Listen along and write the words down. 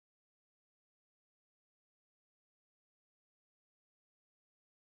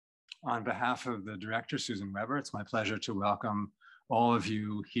On behalf of the director, Susan Weber, it's my pleasure to welcome all of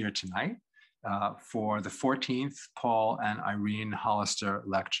you here tonight for the 14th Paul and Irene Hollister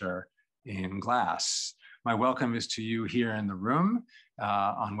Lecture in Glass. My welcome is to you here in the room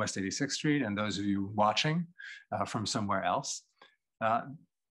on West 86th Street and those of you watching from somewhere else.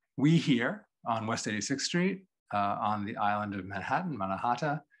 We here on West 86th Street on the island of Manhattan,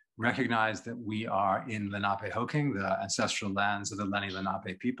 Mannahatta, recognize that we are in Lenape-Hoking, the ancestral lands of the Lenni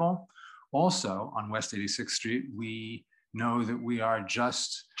Lenape people. Also on West 86th Street, we know that we are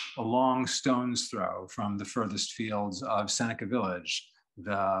just a long stone's throw from the furthest fields of Seneca Village,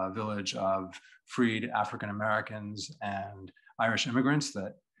 the village of freed African Americans and Irish immigrants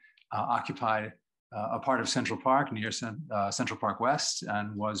that occupied a part of Central Park near Central Park West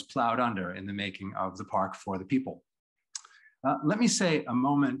and was plowed under in the making of the park for the people. Let me say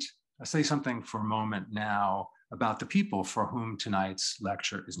something for a moment now about the people for whom tonight's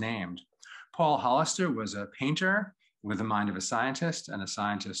lecture is named. Paul Hollister was a painter with the mind of a scientist and a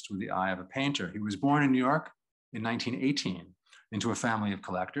scientist with the eye of a painter. He was born in New York in 1918 into a family of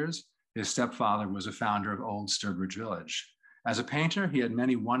collectors. His stepfather was a founder of Old Sturbridge Village. As a painter, he had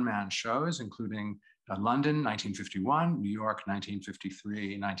many one-man shows, including London, 1951, New York,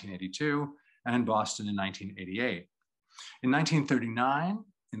 1953, 1982, and Boston in 1988. In 1939,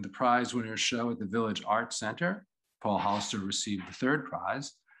 in the prize winner's show at the Village Art Center, Paul Hollister received the third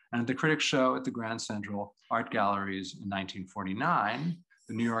prize. And at the Critics' Show at the Grand Central Art Galleries in 1949,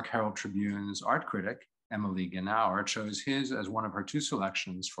 the New York Herald Tribune's art critic, Emily Genauer, chose his as one of her two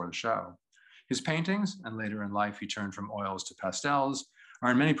selections for the show. His paintings, and later in life he turned from oils to pastels,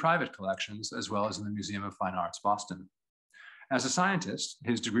 are in many private collections, as well as in the Museum of Fine Arts, Boston. As a scientist,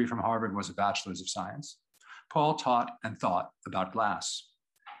 his degree from Harvard was a Bachelor's of Science. Paul taught and thought about glass.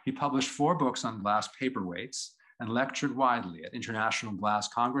 He published 4 books on glass paperweights and lectured widely at international glass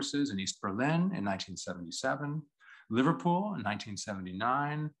congresses in East Berlin in 1977, Liverpool in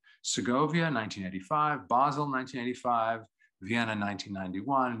 1979, Segovia 1985, Basel 1985, Vienna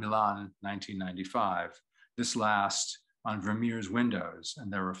 1991, Milan 1995. This last on Vermeer's windows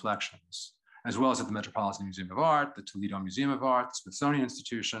and their reflections, as well as at the Metropolitan Museum of Art, the Toledo Museum of Art, the Smithsonian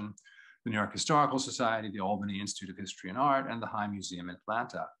Institution, the New York Historical Society, the Albany Institute of History and Art, and the High Museum in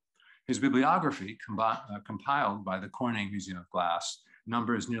Atlanta. His bibliography, compiled by the Corning Museum of Glass,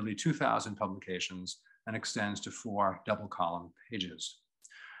 numbers nearly 2,000 publications and extends to 4 double-column pages.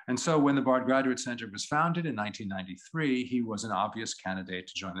 And so when the Bard Graduate Center was founded in 1993, he was an obvious candidate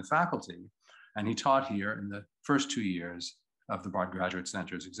to join the faculty, and he taught here in the first 2 years of the Bard Graduate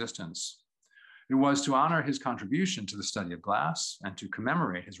Center's existence. It was to honor his contribution to the study of glass and to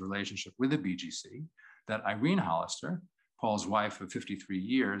commemorate his relationship with the BGC that Irene Hollister, Paul's wife of 53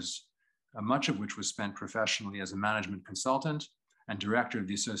 years, much of which was spent professionally as a management consultant and director of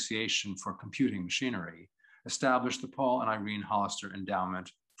the Association for Computing Machinery, established the Paul and Irene Hollister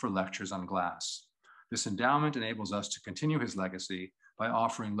Endowment for Lectures on Glass. This endowment enables us to continue his legacy by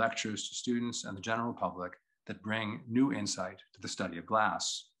offering lectures to students and the general public that bring new insight to the study of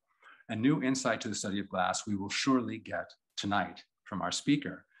glass. And new insight to the study of glass we will surely get tonight from our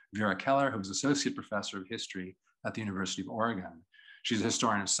speaker, Vera Keller, who is Associate Professor of History at the University of Oregon. She's a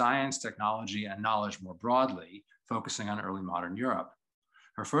historian of science, technology, and knowledge more broadly, focusing on early modern Europe.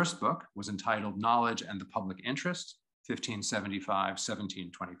 Her first book was entitled Knowledge and the Public Interest,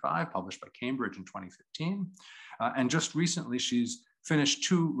 1575-1725, published by Cambridge in 2015. And just recently, she's finished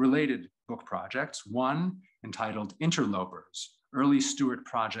 2 related book projects, one entitled Interlopers, Early Stuart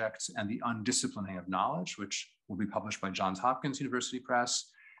Projects and the Undisciplining of Knowledge, which will be published by Johns Hopkins University Press,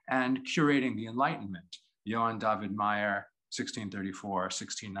 and Curating the Enlightenment, Johann David Meyer,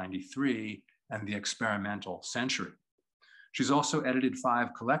 1634-1693, and the Experimental Century. She's also edited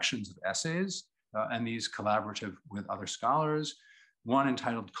 5 collections of essays, and these collaborative with other scholars, one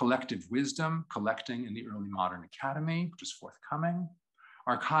entitled Collective Wisdom, Collecting in the Early Modern Academy, which is forthcoming,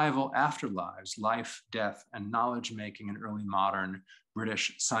 Archival Afterlives, Life, Death, and Knowledge-Making in Early Modern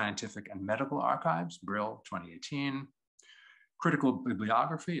British Scientific and Medical Archives, Brill, 2018, Critical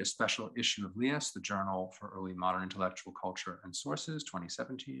Bibliography, a special issue of LIAS, the Journal for Early Modern Intellectual Culture and Sources,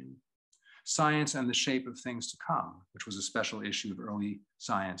 2017, Science and the Shape of Things to Come, which was a special issue of Early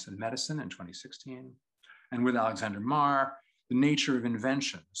Science and Medicine in 2016, and with Alexander Marr, The Nature of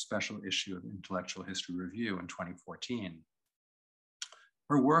Invention, a special issue of Intellectual History Review in 2014.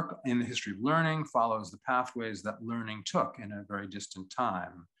 Her work in the history of learning follows the pathways that learning took in a very distant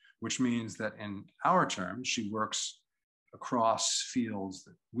time, which means that in our terms, she works across fields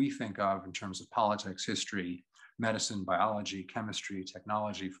that we think of in terms of politics, history, medicine, biology, chemistry,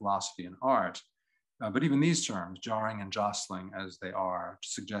 technology, philosophy, and art, But even these terms, jarring and jostling as they are,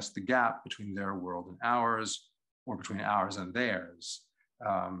 suggest the gap between their world and ours, or between ours and theirs.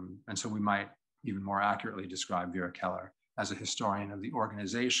 And so we might even more accurately describe Vera Keller as a historian of the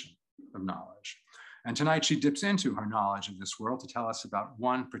organization of knowledge. And tonight she dips into her knowledge of this world to tell us about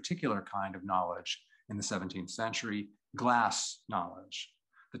one particular kind of knowledge in the 17th century, glass knowledge.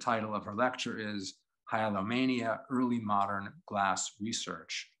 The title of her lecture is Hyalomania, Early Modern Glass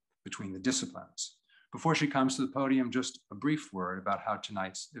Research Between the Disciplines. Before she comes to the podium, just a brief word about how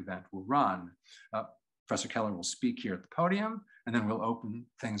tonight's event will run. Professor Keller will speak here at the podium, and then we'll open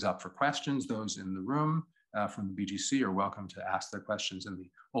things up for questions. Those in the room from the BGC are welcome to ask their questions in the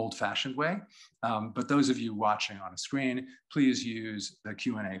old-fashioned way. But those of you watching on a screen, please use the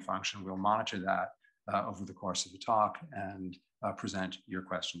Q&A function. We'll monitor that over the course of the talk and present your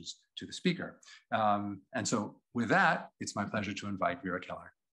questions to the speaker. And so with that, it's my pleasure to invite Vera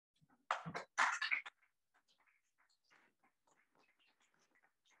Keller.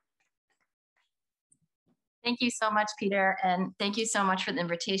 Thank you so much, Peter, and thank you so much for the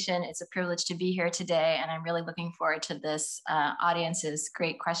invitation. It's a privilege to be here today, and I'm really looking forward to this audience's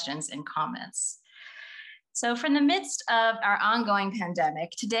great questions and comments. So from the midst of our ongoing pandemic,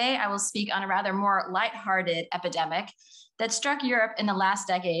 today I will speak on a rather more lighthearted epidemic that struck Europe in the last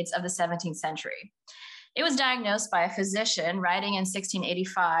decades of the 17th century. It was diagnosed by a physician writing in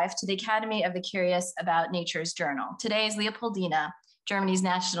 1685 to the Academy of the Curious about Nature's Journal, today's Leopoldina, Germany's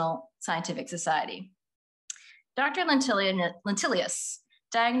National Scientific Society. Dr. Lentilius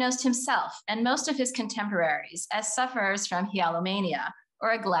diagnosed himself and most of his contemporaries as sufferers from hyalomania,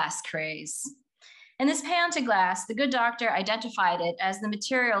 or a glass craze. In this paean to glass, the good doctor identified it as the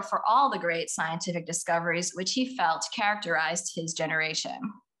material for all the great scientific discoveries which he felt characterized his generation.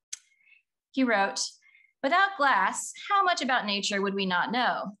 He wrote, "Without glass, how much about nature would we not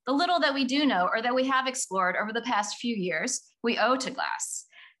know? The little that we do know or that we have explored over the past few years, we owe to glass.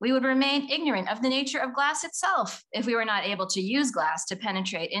 We would remain ignorant of the nature of glass itself if we were not able to use glass to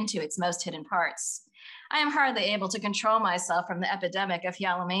penetrate into its most hidden parts. I am hardly able to control myself from the epidemic of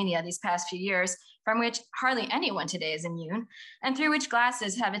hyalomania these past few years, from which hardly anyone today is immune, and through which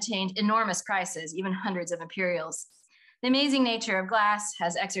glasses have attained enormous prices, even hundreds of imperials. The amazing nature of glass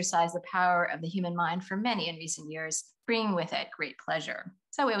has exercised the power of the human mind for many in recent years, bringing with it great pleasure.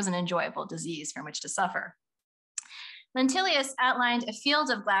 So it was an enjoyable disease from which to suffer." Lentilius outlined a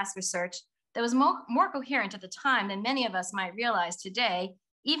field of glass research that was more coherent at the time than many of us might realize today,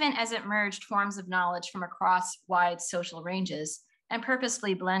 even as it merged forms of knowledge from across wide social ranges and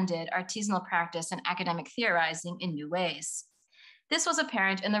purposefully blended artisanal practice and academic theorizing in new ways. This was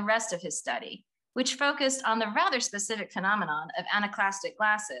apparent in the rest of his study, which focused on the rather specific phenomenon of anaclastic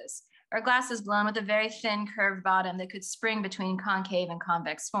glasses, or glasses blown with a very thin curved bottom that could spring between concave and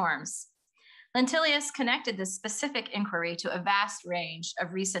convex forms. Lentilius connected this specific inquiry to a vast range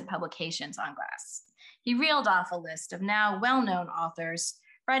of recent publications on glass. He reeled off a list of now well-known authors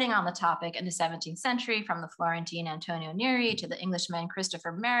writing on the topic in the 17th century, from the Florentine Antonio Neri to the Englishman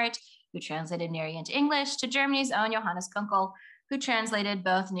Christopher Merritt, who translated Neri into English, to Germany's own Johannes Kunkel, who translated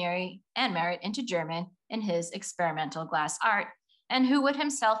both Neri and Merritt into German in his experimental glass art, and who would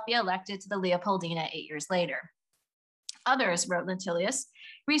himself be elected to the Leopoldina 8 years later. Others, wrote Lentilius,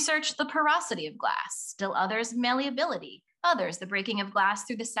 researched the porosity of glass, still others malleability, others the breaking of glass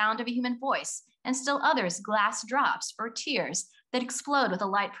through the sound of a human voice, and still others glass drops or tears that explode with a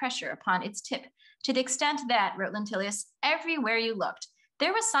light pressure upon its tip, to the extent that, wrote Lentilius, everywhere you looked,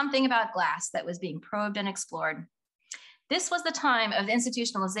 there was something about glass that was being probed and explored. This was the time of the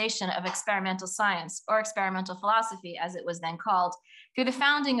institutionalization of experimental science, or experimental philosophy, as it was then called, through the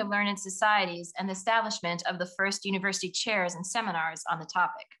founding of learned societies and the establishment of the first university chairs and seminars on the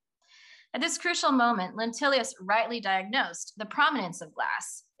topic. At this crucial moment, Lentilius rightly diagnosed the prominence of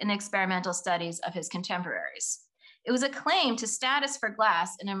glass in the experimental studies of his contemporaries. It was a claim to status for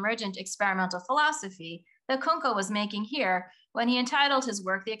glass in emergent experimental philosophy that Kunkel was making here when he entitled his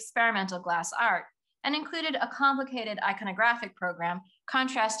work The Experimental Glass Art, and included a complicated iconographic program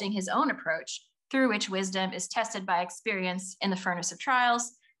contrasting his own approach, through which wisdom is tested by experience in the furnace of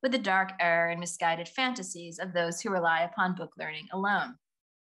trials, with the dark error and misguided fantasies of those who rely upon book learning alone.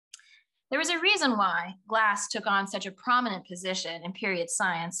 There was a reason why glass took on such a prominent position in period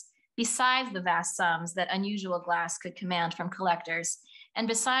science, besides the vast sums that unusual glass could command from collectors, and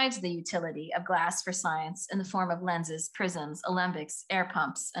besides the utility of glass for science in the form of lenses, prisms, alembics, air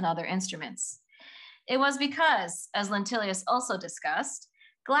pumps, and other instruments. It was because, as Lentilius also discussed,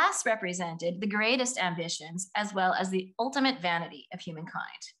 glass represented the greatest ambitions as well as the ultimate vanity of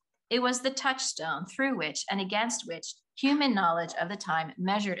humankind. It was the touchstone through which and against which human knowledge of the time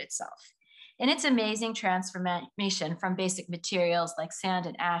measured itself. In its amazing transformation from basic materials like sand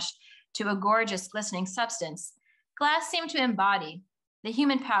and ash to a gorgeous glistening substance, glass seemed to embody the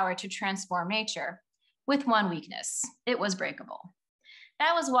human power to transform nature, with one weakness: it was breakable.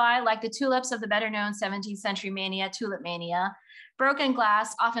 That was why, like the tulips of the better-known 17th century mania, tulip mania, broken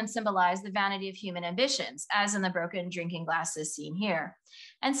glass often symbolized the vanity of human ambitions, as in the broken drinking glasses seen here.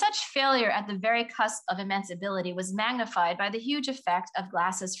 And such failure at the very cusp of immense ability was magnified by the huge effect of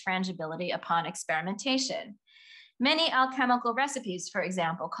glass's frangibility upon experimentation. Many alchemical recipes, for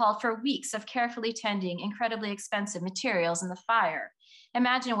example, called for weeks of carefully tending incredibly expensive materials in the fire.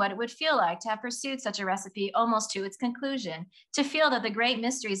 Imagine what it would feel like to have pursued such a recipe almost to its conclusion, to feel that the great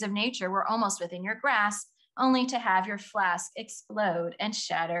mysteries of nature were almost within your grasp, only to have your flask explode and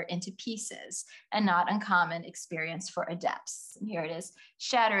shatter into pieces, a not uncommon experience for adepts. And here it is,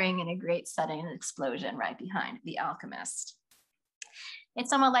 shattering in a great sudden explosion right behind the alchemist. It's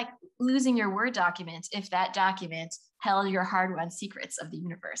somewhat like losing your Word document if that document held your hard-won secrets of the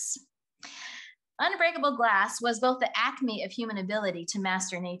universe. Unbreakable glass was both the acme of human ability to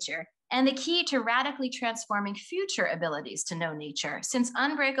master nature and the key to radically transforming future abilities to know nature, since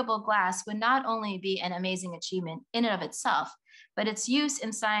unbreakable glass would not only be an amazing achievement in and of itself, but its use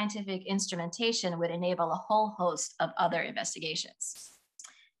in scientific instrumentation would enable a whole host of other investigations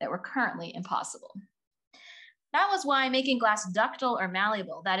that were currently impossible. That was why making glass ductile or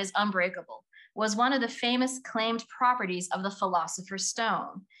malleable, that is unbreakable, was one of the famous claimed properties of the philosopher's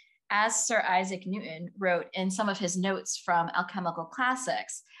stone. As Sir Isaac Newton wrote in some of his notes from alchemical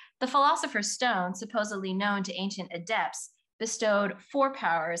classics, the philosopher's stone, supposedly known to ancient adepts, bestowed 4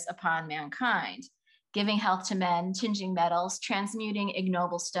 powers upon mankind: giving health to men, tinging metals, transmuting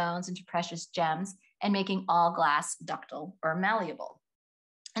ignoble stones into precious gems, and making all glass ductile or malleable.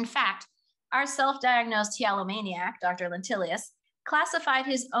 In fact, our self-diagnosed hyalomaniac, Dr. Lentilius, classified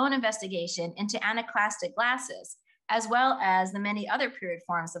his own investigation into anaclastic glasses, as well as the many other period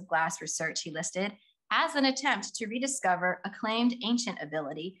forms of glass research he listed, as an attempt to rediscover a claimed ancient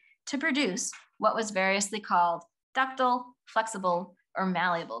ability to produce what was variously called ductile, flexible, or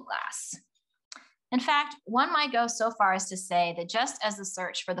malleable glass. In fact, one might go so far as to say that just as the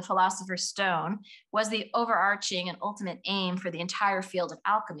search for the philosopher's stone was the overarching and ultimate aim for the entire field of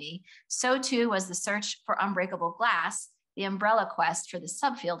alchemy, so too was the search for unbreakable glass the umbrella quest for the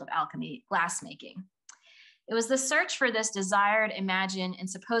subfield of alchemy, glassmaking. It was the search for this desired, imagined, and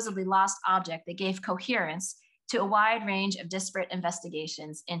supposedly lost object that gave coherence to a wide range of disparate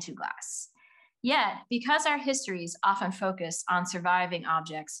investigations into glass. Yet, because our histories often focus on surviving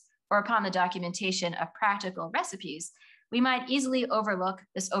objects or upon the documentation of practical recipes, we might easily overlook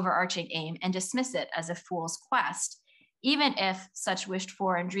this overarching aim and dismiss it as a fool's quest, even if such wished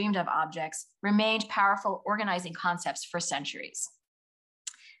for and dreamed of objects remained powerful organizing concepts for centuries.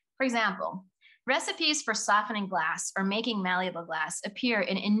 For example, recipes for softening glass or making malleable glass appear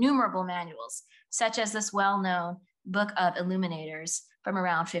in innumerable manuals, such as this well-known Book of Illuminators from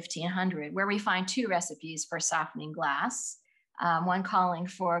around 1500, where we find 2 recipes for softening glass, one calling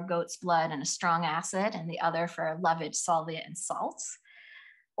for goat's blood and a strong acid, and the other for lovage, salvia, and salts.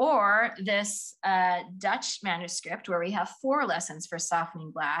 Or this Dutch manuscript where we have 4 lessons for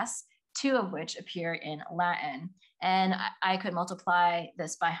softening glass, 2 of which appear in Latin. And I could multiply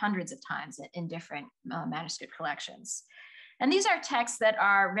this by hundreds of times in different manuscript collections. And these are texts that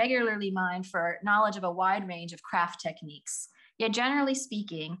are regularly mined for knowledge of a wide range of craft techniques. Yet generally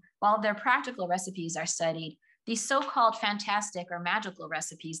speaking, while their practical recipes are studied, these so-called fantastic or magical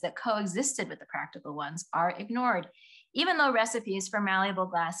recipes that coexisted with the practical ones are ignored, even though recipes for malleable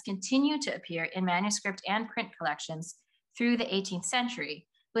glass continue to appear in manuscript and print collections through the 18th century,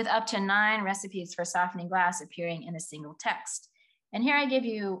 with up to 9 recipes for softening glass appearing in a single text. And here I give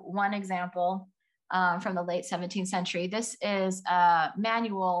you one example from the late 17th century. This is a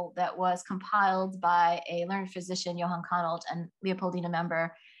manual that was compiled by a learned physician, Johann Connelt, and Leopoldina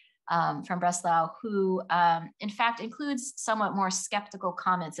member from Breslau, who in fact includes somewhat more skeptical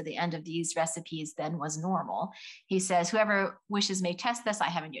comments at the end of these recipes than was normal. He says, "Whoever wishes may test this. I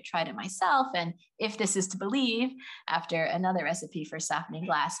haven't yet tried it myself, and if this is to believe," after another recipe for softening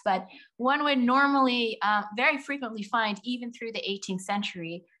glass. But one would normally very frequently find, even through the 18th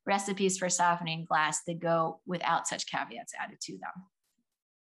century, recipes for softening glass that go without such caveats added to them.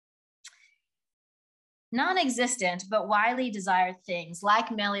 Non-existent but widely desired things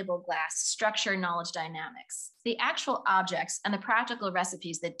like malleable glass structure knowledge dynamics. The actual objects and the practical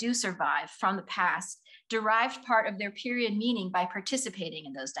recipes that do survive from the past derived part of their period meaning by participating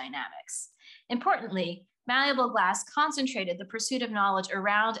in those dynamics. Importantly, malleable glass concentrated the pursuit of knowledge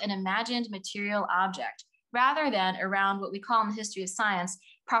around an imagined material object rather than around what we call in the history of science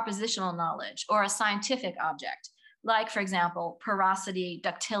propositional knowledge or a scientific object, like, for example, porosity,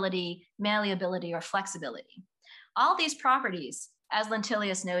 ductility, malleability, or flexibility. All these properties, as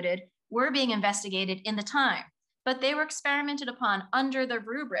Lentilius noted, were being investigated in the time, but they were experimented upon under the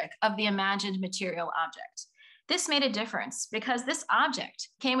rubric of the imagined material object. This made a difference because this object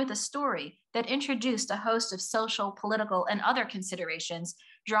came with a story that introduced a host of social, political, and other considerations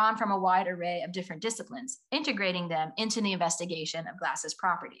drawn from a wide array of different disciplines, integrating them into the investigation of glass's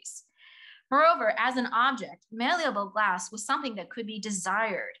properties. Moreover, as an object, malleable glass was something that could be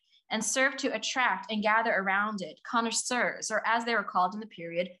desired and served to attract and gather around it connoisseurs, or as they were called in the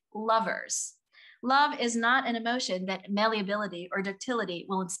period, lovers. Love is not an emotion that malleability or ductility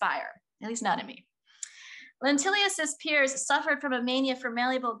will inspire, at least not in me. Lentilius's peers suffered from a mania for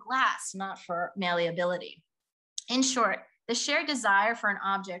malleable glass, not for malleability. In short, the shared desire for an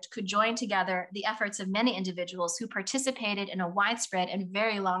object could join together the efforts of many individuals who participated in a widespread and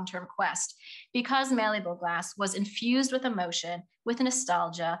very long-term quest, because malleable glass was infused with emotion, with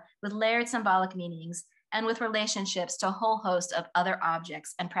nostalgia, with layered symbolic meanings, and with relationships to a whole host of other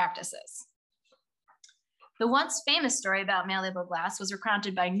objects and practices. The once famous story about malleable glass was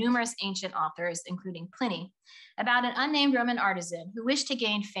recounted by numerous ancient authors, including Pliny, about an unnamed Roman artisan who wished to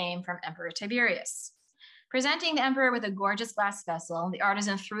gain fame from Emperor Tiberius. Presenting the emperor with a gorgeous glass vessel, the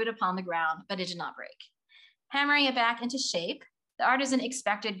artisan threw it upon the ground, but it did not break. Hammering it back into shape, the artisan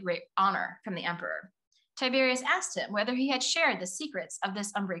expected great honor from the emperor. Tiberius asked him whether he had shared the secrets of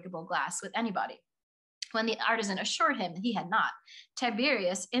this unbreakable glass with anybody. When the artisan assured him that he had not,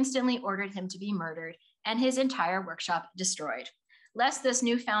 Tiberius instantly ordered him to be murdered and his entire workshop destroyed, lest this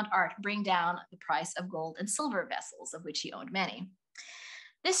newfound art bring down the price of gold and silver vessels, of which he owned many.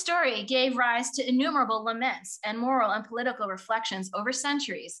 This story gave rise to innumerable laments and moral and political reflections over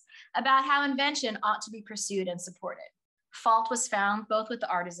centuries about how invention ought to be pursued and supported. Fault was found both with the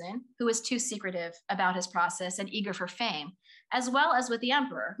artisan, who was too secretive about his process and eager for fame, as well as with the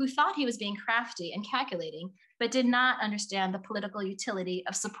emperor, who thought he was being crafty and calculating, but did not understand the political utility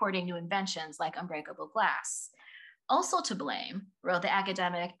of supporting new inventions like unbreakable glass. Also to blame, wrote the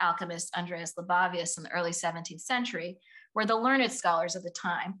academic alchemist Andreas Libavius in the early 17th century, were the learned scholars of the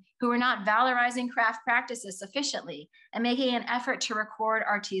time who were not valorizing craft practices sufficiently and making an effort to record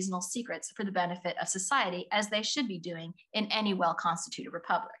artisanal secrets for the benefit of society, as they should be doing in any well-constituted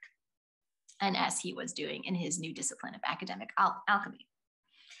republic, and as he was doing in his new discipline of academic alchemy.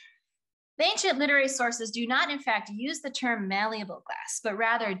 The ancient literary sources do not, in fact, use the term malleable glass, but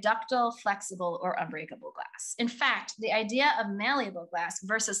rather ductile, flexible, or unbreakable glass. In fact, the idea of malleable glass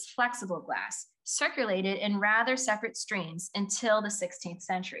versus flexible glass circulated in rather separate streams until the 16th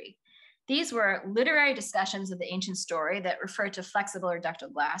century. These were literary discussions of the ancient story that referred to flexible or ductile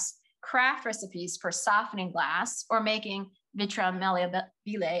glass, craft recipes for softening glass or making vitrum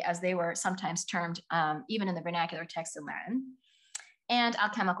malleabile, as they were sometimes termed even in the vernacular text in Latin, and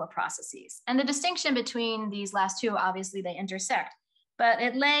alchemical processes. And the distinction between these last two, obviously they intersect, but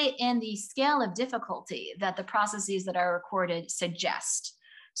it lay in the scale of difficulty that the processes that are recorded suggest.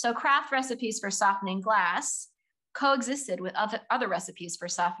 So craft recipes for softening glass coexisted with other recipes for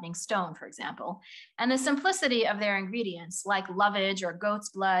softening stone, for example, and the simplicity of their ingredients, like lovage or goat's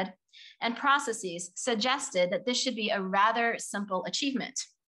blood, and processes suggested that this should be a rather simple achievement.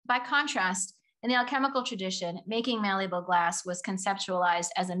 By contrast, in the alchemical tradition, making malleable glass was conceptualized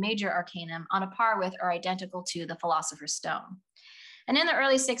as a major arcanum on a par with or identical to the philosopher's stone. And in the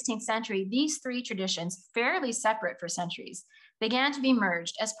early 16th century, these three traditions, fairly separate for centuries, began to be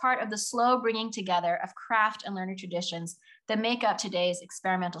merged as part of the slow bringing together of craft and learner traditions that make up today's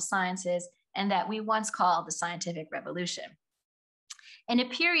experimental sciences and that we once called the scientific revolution. In a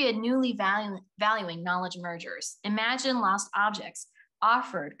period newly valuing knowledge mergers, imagined lost objects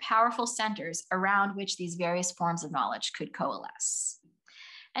offered powerful centers around which these various forms of knowledge could coalesce.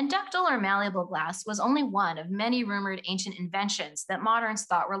 And ductile or malleable glass was only one of many rumored ancient inventions that moderns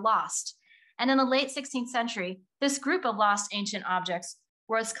thought were lost. And in the late 16th century, this group of lost ancient objects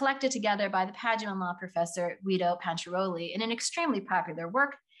was collected together by the Paduan law professor Guido Panciaroli in an extremely popular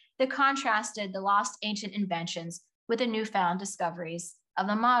work that contrasted the lost ancient inventions with the newfound discoveries of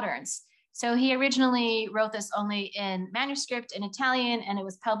the moderns. So he originally wrote this only in manuscript in Italian, and it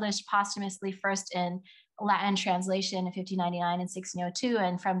was published posthumously first in Latin translation in 1599 and 1602,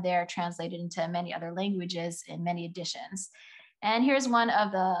 and from there translated into many other languages in many editions. And here's one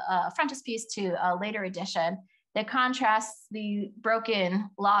of the frontispiece to a later edition that contrasts the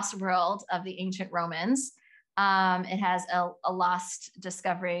broken, lost world of the ancient Romans. It has a lost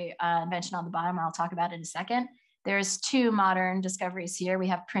discovery invention on the bottom I'll talk about in a second. There's two modern discoveries here. We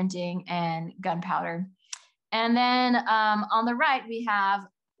have printing and gunpowder. And then on the right, we have,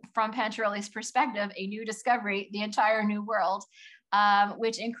 from Panciaroli's perspective, a new discovery, the entire New World,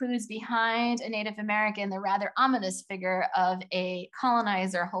 which includes behind a Native American, the rather ominous figure of a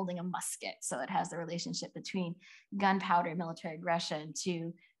colonizer holding a musket. So it has the relationship between gunpowder, military aggression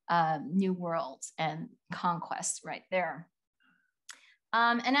to New World and conquest right there.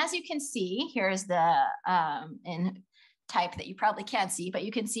 And as you can see, here's the in type that you probably can't see, but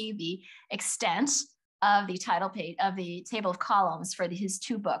you can see the extent of the title page of the table of columns for his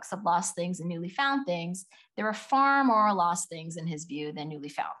two books of Lost Things and Newly Found Things. There were far more lost things in his view than newly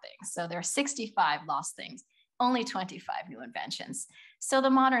found things. So there are 65 lost things, only 25 new inventions. So the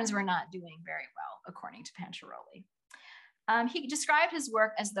moderns were not doing very well, according to Panciaroli. He described his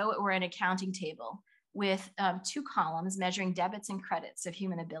work as though it were an accounting table with two columns measuring debits and credits of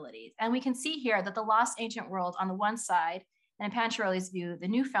human abilities. And we can see here that the lost ancient world on the one side, and in Panciaroli's view, the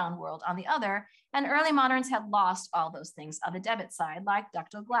newfound world on the other, and early moderns had lost all those things on the debit side, like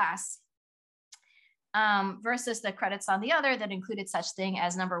ductile glass, versus the credits on the other that included such thing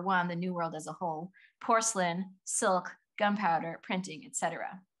as number one, the new world as a whole, porcelain, silk, gunpowder, printing,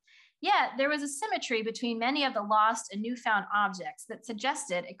 etc. Yet there was a symmetry between many of the lost and newfound objects that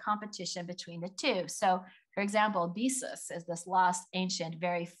suggested a competition between the two. So, for example, byssus is this lost, ancient,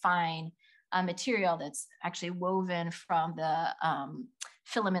 very fine material that's actually woven from the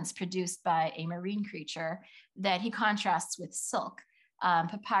filaments produced by a marine creature that he contrasts with silk,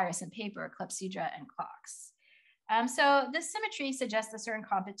 papyrus and paper, clepsydra and clocks. So this symmetry suggests a certain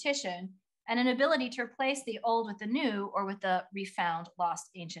competition and an ability to replace the old with the new or with the refound lost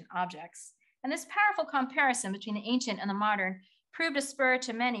ancient objects. And this powerful comparison between the ancient and the modern proved a spur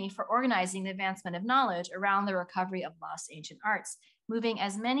to many for organizing the advancement of knowledge around the recovery of lost ancient arts, moving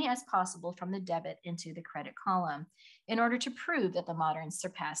as many as possible from the debit into the credit column in order to prove that the moderns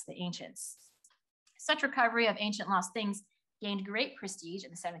surpassed the ancients. Such recovery of ancient lost things gained great prestige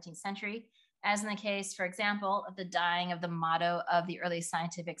in the 17th century, as in the case, for example, of the dyeing of the motto of the early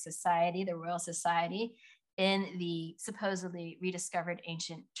scientific society, the Royal Society, in the supposedly rediscovered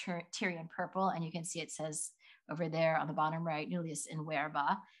ancient Tyrian purple. And you can see it says over there on the bottom right, Nullius in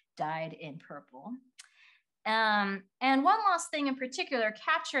verba, dyed in purple. And one lost thing in particular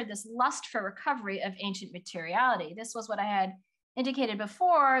captured this lust for recovery of ancient materiality. This was what I had indicated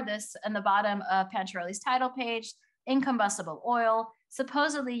before, this in the bottom of Panciaroli's title page, incombustible oil,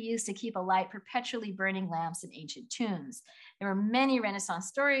 supposedly used to keep alight perpetually burning lamps in ancient tombs. There were many Renaissance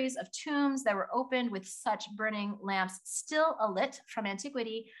stories of tombs that were opened with such burning lamps still alit from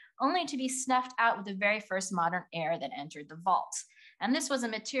antiquity, only to be snuffed out with the very first modern air that entered the vault. And this was a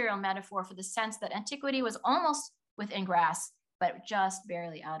material metaphor for the sense that antiquity was almost within grasp, but just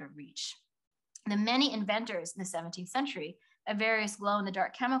barely out of reach. The many inventors in the 17th century of various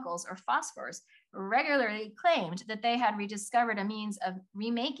glow-in-the-dark chemicals or phosphors regularly claimed that they had rediscovered a means of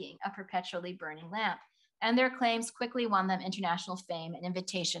remaking a perpetually burning lamp, and their claims quickly won them international fame and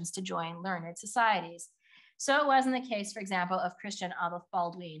invitations to join learned societies. So it was in the case, for example, of Christian Adolf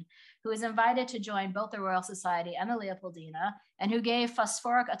Baldwin, who was invited to join both the Royal Society and the Leopoldina, and who gave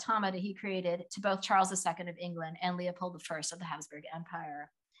phosphoric automata he created to both Charles II of England and Leopold I of the Habsburg Empire.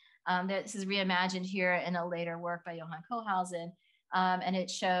 This is reimagined here in a later work by Johann Cohausen, and it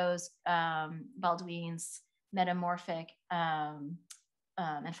shows Baldwin's metamorphic and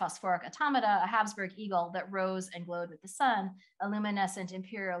phosphoric automata, a Habsburg eagle that rose and glowed with the sun, a luminescent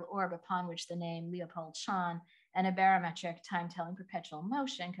imperial orb upon which the name Leopold shone, and a barometric time-telling perpetual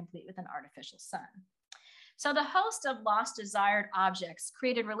motion complete with an artificial sun. So the host of lost desired objects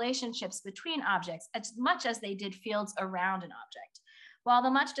created relationships between objects as much as they did fields around an object. While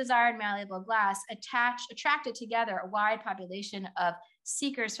the much desired malleable glass attracted together a wide population of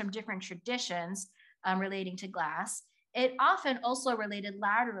seekers from different traditions relating to glass, it often also related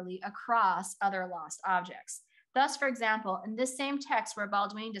laterally across other lost objects. Thus, for example, in this same text where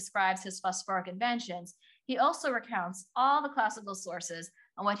Baldwin describes his phosphoric inventions, he also recounts all the classical sources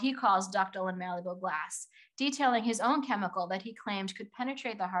on what he calls ductile and malleable glass, detailing his own chemical that he claimed could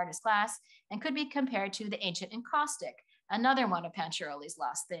penetrate the hardest glass and could be compared to the ancient encaustic, another one of Panciaroli's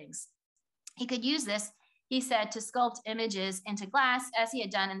lost things. He could use this, he said, to sculpt images into glass, as he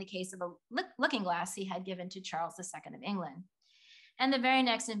had done in the case of a looking glass he had given to Charles II of England. And the very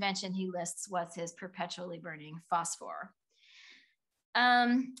next invention he lists was his perpetually burning phosphor.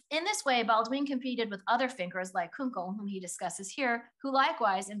 In this way, Baldwin competed with other thinkers like Kunkel, whom he discusses here, who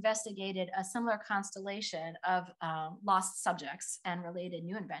likewise investigated a similar constellation of lost subjects and related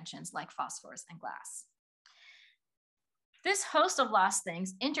new inventions like phosphors and glass. This host of lost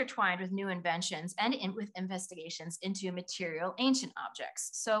things intertwined with new inventions and with investigations into material ancient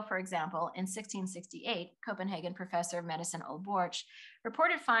objects. So, for example, in 1668, Copenhagen professor of medicine Ole Borch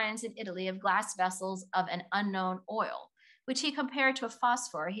reported finds in Italy of glass vessels of an unknown oil, which he compared to a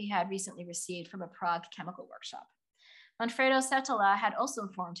phosphor he had recently received from a Prague chemical workshop. Manfredo Settala had also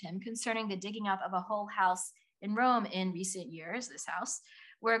informed him concerning the digging up of a whole house in Rome in recent years, this house,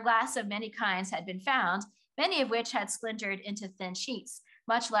 where glass of many kinds had been found, many of which had splintered into thin sheets,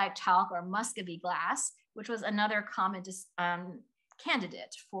 much like talc or Muscovy glass, which was another common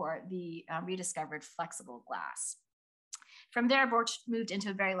candidate for the rediscovered flexible glass. From there, Borch moved into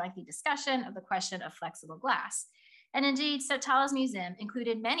a very lengthy discussion of the question of flexible glass. And indeed, Settala's museum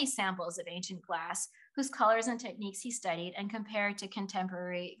included many samples of ancient glass whose colors and techniques he studied and compared to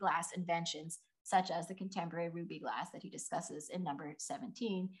contemporary glass inventions, such as the contemporary ruby glass that he discusses in number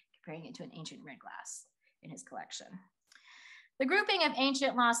 17, comparing it to an ancient red glass in his collection. The grouping of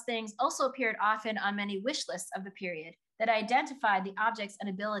ancient lost things also appeared often on many wish lists of the period that identified the objects and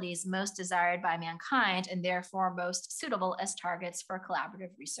abilities most desired by mankind and therefore most suitable as targets for a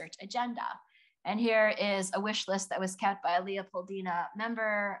collaborative research agenda. And here is a wish list that was kept by a Leopoldina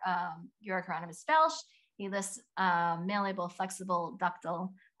member, Jörg Hieronymus Felsch. He lists malleable, flexible,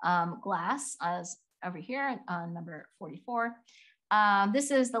 ductile glass as over here on number 44.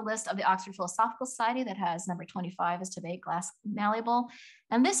 This is the list of the Oxford Philosophical Society that has number 25 as debate glass malleable.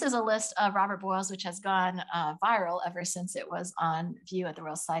 And this is a list of Robert Boyle's, which has gone viral ever since it was on view at the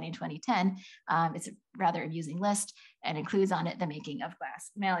Royal Society in 2010. It's a rather amusing list and includes on it the making of glass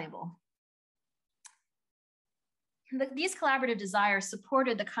malleable. These collaborative desires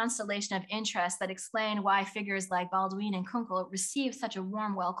supported the constellation of interests that explain why figures like Balduin and Kunkel received such a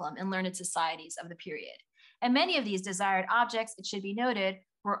warm welcome in learned societies of the period. And many of these desired objects, it should be noted,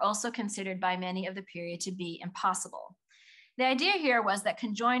 were also considered by many of the period to be impossible. The idea here was that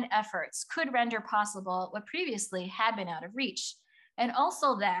conjoined efforts could render possible what previously had been out of reach, and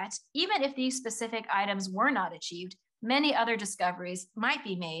also that even if these specific items were not achieved, many other discoveries might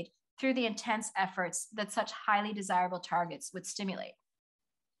be made through the intense efforts that such highly desirable targets would stimulate.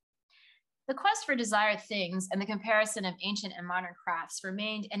 The quest for desired things and the comparison of ancient and modern crafts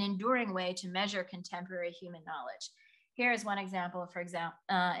remained an enduring way to measure contemporary human knowledge. Here is one example, for example,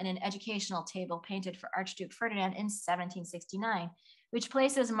 in an educational table painted for Archduke Ferdinand in 1769, which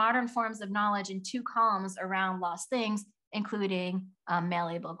places modern forms of knowledge in two columns around lost things, including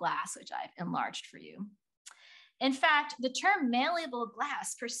malleable glass, which I've enlarged for you. In fact, the term malleable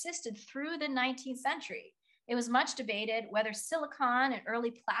glass persisted through the 19th century. It was much debated whether silicon and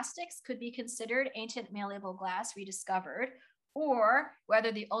early plastics could be considered ancient malleable glass rediscovered, or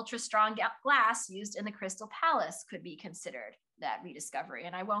whether the ultra-strong glass used in the Crystal Palace could be considered that rediscovery.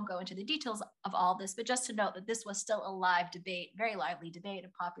 And I won't go into the details of all this, but just to note that this was still a live debate, very lively debate in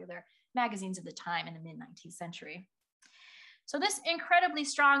popular magazines of the time in the mid-19th century. So this incredibly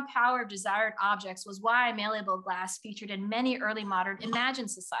strong power of desired objects was why malleable glass featured in many early modern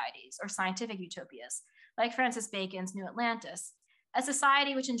imagined societies or scientific utopias, like Francis Bacon's New Atlantis, a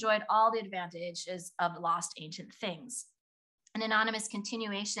society which enjoyed all the advantages of lost ancient things. An anonymous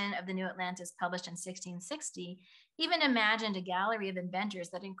continuation of the New Atlantis published in 1660 even imagined a gallery of inventors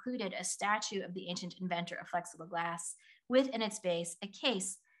that included a statue of the ancient inventor of flexible glass, with in its base a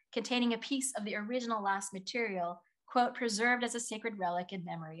case containing a piece of the original lost material, quote, preserved as a sacred relic in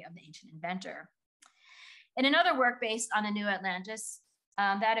memory of the ancient inventor. In another work based on a New Atlantis,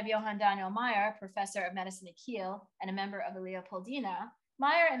 that of Johann Daniel Meyer, professor of medicine at Kiel and a member of the Leopoldina,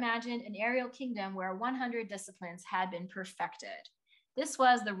 Meyer imagined an aerial kingdom where 100 disciplines had been perfected. This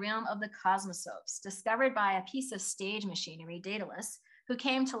was the realm of the cosmosopes, discovered by a piece of stage machinery, Daedalus, who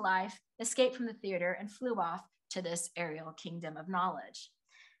came to life, escaped from the theater, and flew off to this aerial kingdom of knowledge.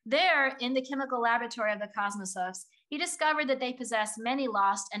 There, in the chemical laboratory of the cosmosopes, he discovered that they possessed many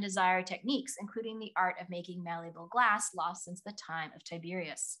lost and desired techniques, including the art of making malleable glass lost since the time of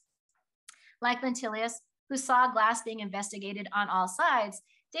Tiberius. Like Lentilius, who saw glass being investigated on all sides,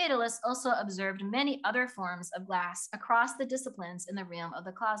 Daedalus also observed many other forms of glass across the disciplines in the realm of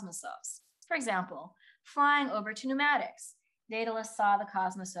the cosmosopes. For example, flying over to pneumatics, Daedalus saw the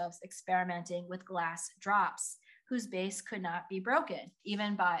cosmosopes experimenting with glass drops, whose base could not be broken,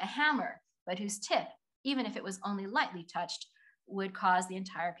 even by a hammer, but whose tip, even if it was only lightly touched, would cause the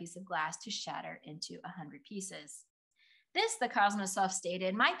entire piece of glass to shatter into 100 pieces. This, the Cosmosoph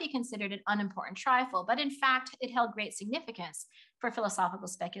stated, might be considered an unimportant trifle, but in fact, it held great significance for philosophical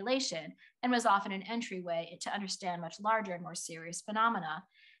speculation and was often an entryway to understand much larger and more serious phenomena.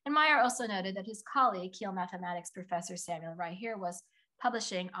 And Meyer also noted that his colleague, Kiel mathematics professor Samuel Reicher, was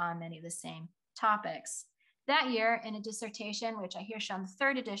publishing on many of the same topics. That year, in a dissertation, which I here shown the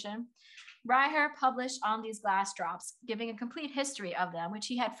third edition, Reiher published on these glass drops, giving a complete history of them, which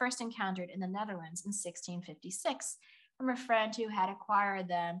he had first encountered in the Netherlands in 1656 from a friend who had acquired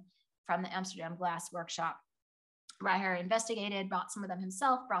them from the Amsterdam Glass Workshop. Reiher investigated, brought some of them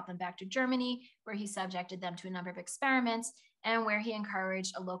himself, brought them back to Germany, where he subjected them to a number of experiments, and where he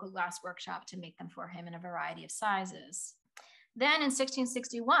encouraged a local glass workshop to make them for him in a variety of sizes. Then in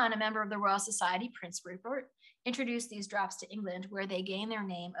 1661, a member of the Royal Society, Prince Rupert, introduced these drops to England, where they gained their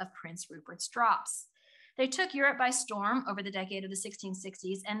name of Prince Rupert's drops. They took Europe by storm over the decade of the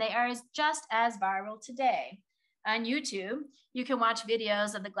 1660s, and they are just as viral today. On YouTube, you can watch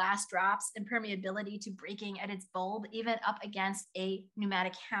videos of the glass drops' impermeability to breaking at its bulb, even up against a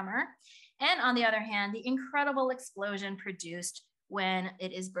pneumatic hammer. And on the other hand, the incredible explosion produced when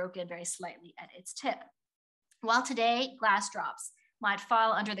it is broken very slightly at its tip. While today, glass drops might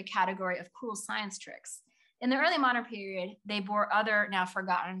fall under the category of cool science tricks, in the early modern period, they bore other now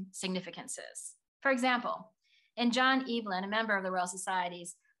forgotten significances. For example, in John Evelyn, a member of the Royal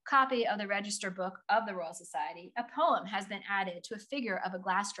Society's copy of the Register Book of the Royal Society, a poem has been added to a figure of a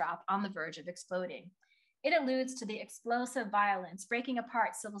glass drop on the verge of exploding. It alludes to the explosive violence breaking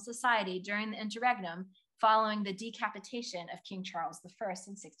apart civil society during the interregnum following the decapitation of King Charles I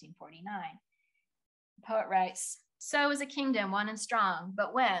in 1649. The poet writes, "So is a kingdom one and strong,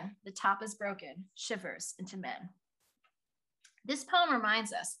 but when the top is broken, shivers into men." This poem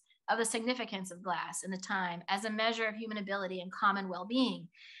reminds us of the significance of glass in the time as a measure of human ability and common well-being,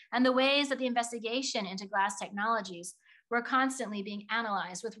 and the ways that the investigation into glass technologies were constantly being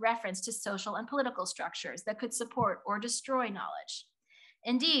analyzed with reference to social and political structures that could support or destroy knowledge.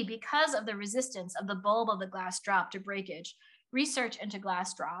 Indeed, because of the resistance of the bulb of the glass drop to breakage, research into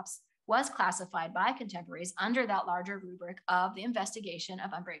glass drops was classified by contemporaries under that larger rubric of the investigation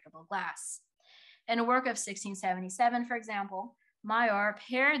of unbreakable glass. In a work of 1677, for example, Mayer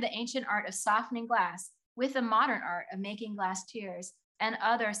paired the ancient art of softening glass with the modern art of making glass tiers and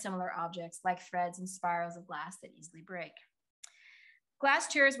other similar objects like threads and spirals of glass that easily break. Glass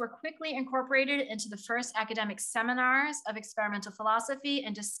tiers were quickly incorporated into the first academic seminars of experimental philosophy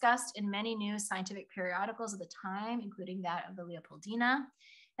and discussed in many new scientific periodicals of the time, including that of the Leopoldina.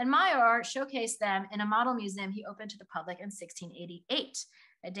 And Mayer showcased them in a model museum he opened to the public in 1688,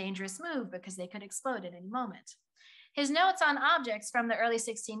 a dangerous move because they could explode at any moment. His notes on objects from the early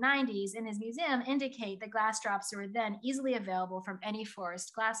 1690s in his museum indicate that glass drops were then easily available from any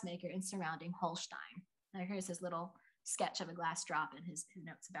forest glassmaker in surrounding Holstein. Now here's his little sketch of a glass drop and his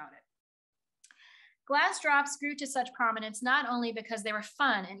notes about it. Glass drops grew to such prominence not only because they were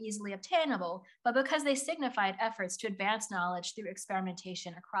fun and easily obtainable, but because they signified efforts to advance knowledge through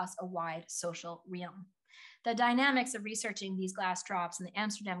experimentation across a wide social realm. The dynamics of researching these glass drops in the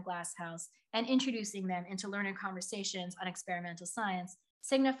Amsterdam Glass House and introducing them into learned conversations on experimental science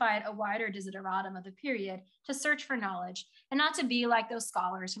signified a wider desideratum of the period to search for knowledge and not to be like those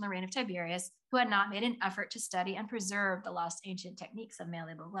scholars from the reign of Tiberius who had not made an effort to study and preserve the lost ancient techniques of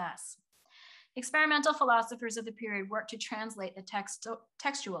malleable glass. Experimental philosophers of the period worked to translate the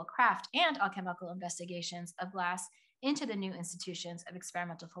textual, craft, and alchemical investigations of glass into the new institutions of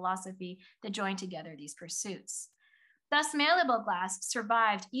experimental philosophy that joined together these pursuits. Thus, malleable glass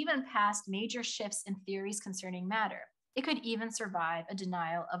survived even past major shifts in theories concerning matter. It could even survive a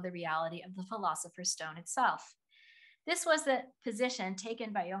denial of the reality of the philosopher's stone itself. This was the position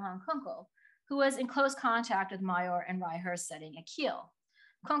taken by Johann Kunkel, who was in close contact with Mayer and Reiher's setting at Kiel.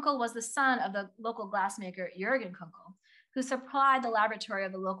 Kunkel was the son of the local glassmaker Jürgen Kunkel, who supplied the laboratory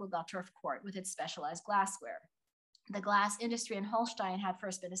of the local Gottorf court with its specialized glassware. The glass industry in Holstein had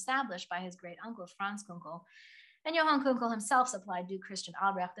first been established by his great uncle, Franz Kunkel, and Johann Kunkel himself supplied Duke Christian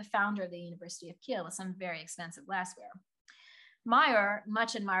Albrecht, the founder of the University of Kiel, with some very expensive glassware. Mayer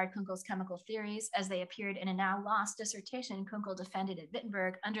much admired Kunkel's chemical theories as they appeared in a now lost dissertation Kunkel defended at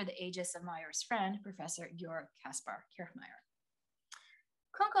Wittenberg under the aegis of Mayer's friend, Professor Georg Kaspar Kirchmeier.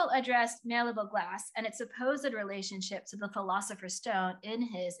 Kunkel addressed malleable glass and its supposed relationship to the philosopher's stone in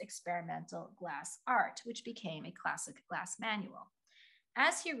his experimental glass art, which became a classic glass manual.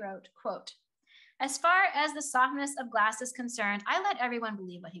 As he wrote, quote, "As far as the softness of glass is concerned, I let everyone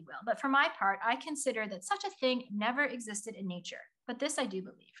believe what he will, but for my part, I consider that such a thing never existed in nature. But this I do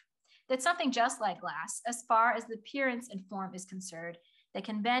believe, that something just like glass, as far as the appearance and form is concerned, that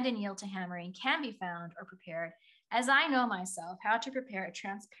can bend and yield to hammering, can be found or prepared, as I know myself how to prepare a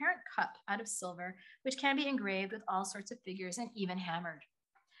transparent cup out of silver, which can be engraved with all sorts of figures and even hammered."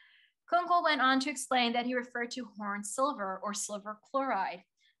 Kunkel went on to explain that he referred to horn silver or silver chloride,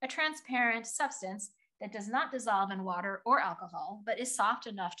 a transparent substance that does not dissolve in water or alcohol, but is soft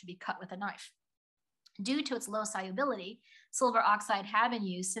enough to be cut with a knife. Due to its low solubility, silver oxide had been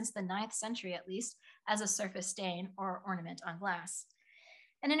used since the 9th century at least as a surface stain or ornament on glass.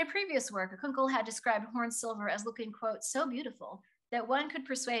 And in a previous work, Kunkel had described horn silver as looking, quote, so beautiful that one could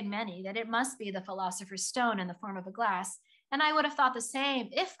persuade many that it must be the philosopher's stone in the form of a glass, and I would have thought the same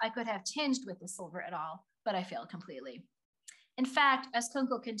if I could have tinged with the silver at all, but I failed completely. In fact, as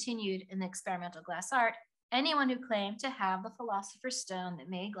Kunkel continued in the experimental glass art, anyone who claimed to have the philosopher's stone that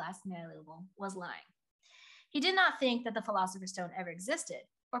made glass malleable was lying. He did not think that the philosopher's stone ever existed,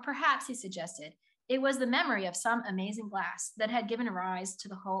 or perhaps he suggested it was the memory of some amazing glass that had given rise to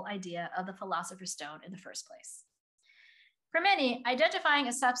the whole idea of the philosopher's stone in the first place. For many, identifying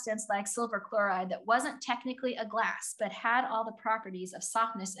a substance like silver chloride that wasn't technically a glass, but had all the properties of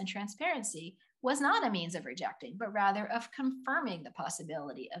softness and transparency was not a means of rejecting, but rather of confirming the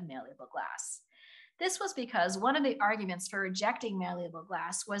possibility of malleable glass. This was because one of the arguments for rejecting malleable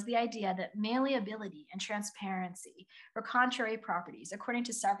glass was the idea that malleability and transparency were contrary properties, according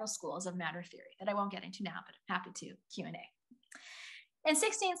to several schools of matter theory that I won't get into now, but I'm happy to Q&A. In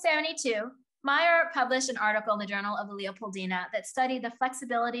 1672, Meyer published an article in the Journal of the Leopoldina that studied the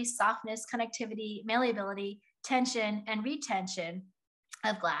flexibility, softness, conductivity, malleability, tension, and retention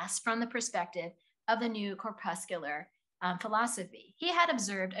of glass from the perspective of the new corpuscular philosophy. He had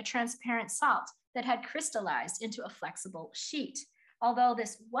observed a transparent salt that had crystallized into a flexible sheet. Although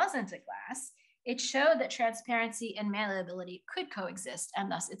this wasn't a glass, it showed that transparency and malleability could coexist,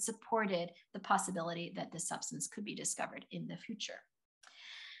 and thus it supported the possibility that this substance could be discovered in the future.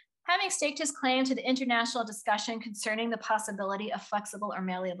 Having staked his claim to the international discussion concerning the possibility of flexible or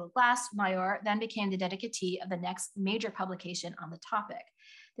malleable glass, Meyer then became the dedicatee of the next major publication on the topic.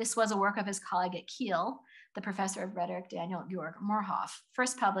 This was a work of his colleague at Kiel, the professor of rhetoric Daniel Georg Morhoff,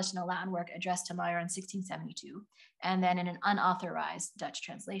 first published in a Latin work addressed to Meyer in 1672, and then in an unauthorized Dutch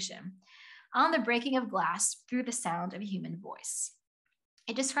translation, on the breaking of glass through the sound of a human voice.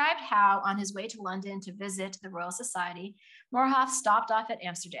 It described how, on his way to London to visit the Royal Society, Morhoff stopped off at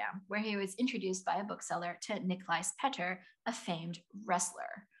Amsterdam, where he was introduced by a bookseller to Niklaus Petter, a famed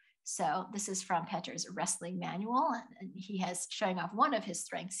wrestler. So this is from Petter's wrestling manual, and he has showing off one of his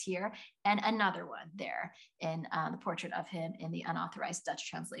strengths here and another one there in the portrait of him in the unauthorized Dutch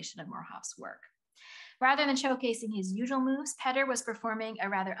translation of Morhoff's work. Rather than showcasing his usual moves, Petter was performing a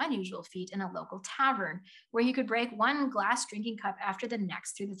rather unusual feat in a local tavern, where he could break one glass drinking cup after the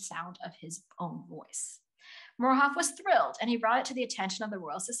next through the sound of his own voice. Morhoff was thrilled, and he brought it to the attention of the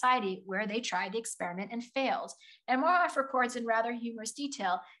Royal Society, where they tried the experiment and failed. And Morhoff records in rather humorous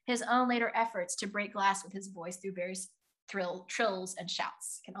detail his own later efforts to break glass with his voice through various trills and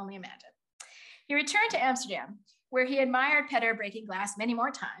shouts. Can only imagine. He returned to Amsterdam, where he admired Petter breaking glass many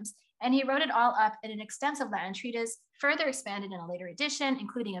more times, and he wrote it all up in an extensive Latin treatise, further expanded in a later edition,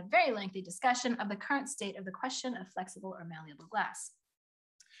 including a very lengthy discussion of the current state of the question of flexible or malleable glass.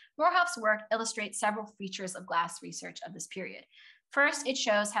 Morhoff's work illustrates several features of glass research of this period. First, it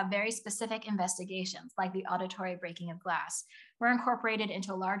shows how very specific investigations, like the auditory breaking of glass, were incorporated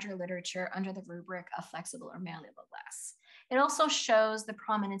into larger literature under the rubric of flexible or malleable glass. It also shows the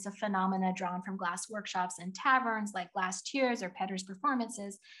prominence of phenomena drawn from glass workshops and taverns, like glass tears or Petter's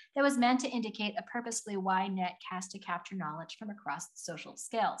performances, that was meant to indicate a purposefully wide net cast to capture knowledge from across social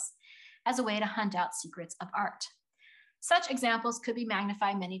scales, as a way to hunt out secrets of art. Such examples could be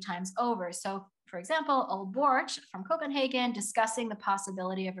magnified many times over. So, for example, Ole Borch from Copenhagen, discussing the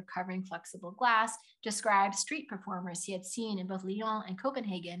possibility of recovering flexible glass, described street performers he had seen in both Lyon and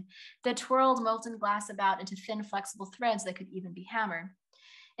Copenhagen that twirled molten glass about into thin, flexible threads that could even be hammered.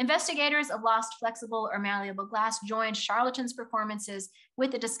 Investigators of lost flexible or malleable glass joined charlatans' performances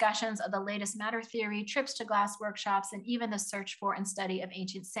with the discussions of the latest matter theory, trips to glass workshops, and even the search for and study of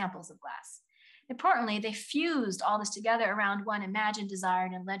ancient samples of glass. Importantly, they fused all this together around one imagined,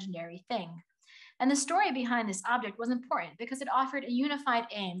 desired, and legendary thing. And the story behind this object was important because it offered a unified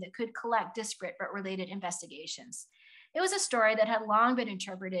aim that could collect disparate but related investigations. It was a story that had long been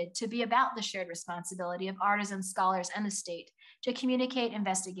interpreted to be about the shared responsibility of artisans, scholars, and the state to communicate,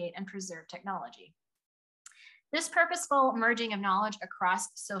 investigate, and preserve technology. This purposeful merging of knowledge across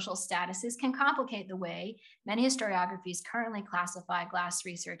social statuses can complicate the way many historiographies currently classify glass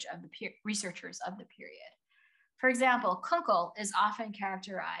researchers of the period. For example, Kunkel is often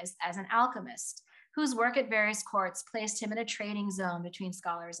characterized as an alchemist, whose work at various courts placed him in a trading zone between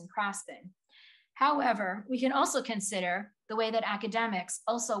scholars and craftsmen. However, we can also consider the way that academics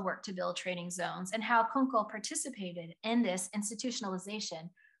also work to build trading zones and how Kunkel participated in this institutionalization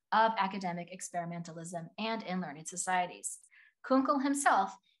of academic experimentalism and in learned societies. Kunkel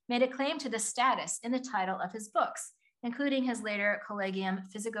himself made a claim to this status in the title of his books, including his later Collegium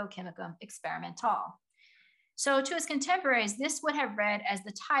Physico-Chemicum Experimental. So to his contemporaries, this would have read as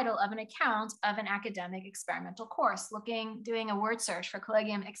the title of an account of an academic experimental course, doing a word search for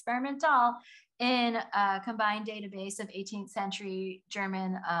Collegium Experimental in a combined database of 18th century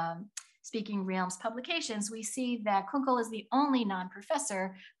German speaking realms publications. We see that Kunkel is the only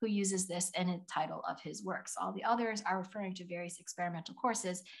non-professor who uses this in the title of his works. All the others are referring to various experimental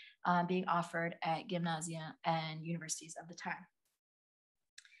courses being offered at gymnasia and universities of the time.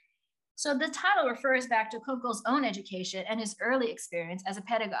 So the title refers back to Kunkel's own education and his early experience as a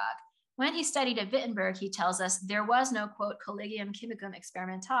pedagogue. When he studied at Wittenberg, he tells us there was no, quote, Collegium Chemicum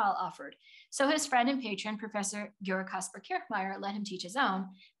Experimental offered. So his friend and patron, Professor Georg Caspar Kirchmeier, let him teach his own,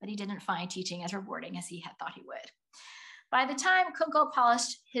 but he didn't find teaching as rewarding as he had thought he would. By the time Kunkel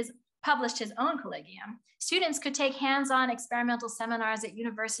published his own Collegium, students could take hands-on experimental seminars at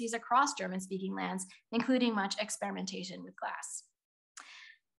universities across German-speaking lands, including much experimentation with glass.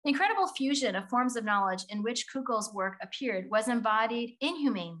 The incredible fusion of forms of knowledge in which Kunkel's work appeared was embodied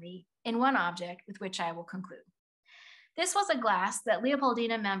inhumanely in one object with which I will conclude. This was a glass that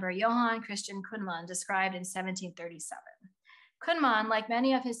Leopoldina member Johann Christian Kuhnmann described in 1737. Kuhnmann, like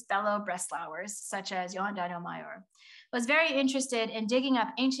many of his fellow Breslauers, such as Johann Daniel Mayer, was very interested in digging up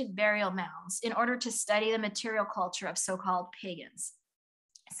ancient burial mounds in order to study the material culture of so-called pagans.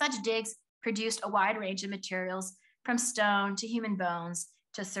 Such digs produced a wide range of materials, from stone to human bones,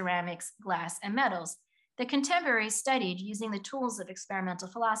 to ceramics, glass, and metals. The contemporaries studied using the tools of experimental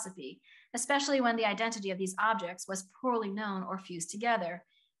philosophy, especially when the identity of these objects was poorly known or fused together,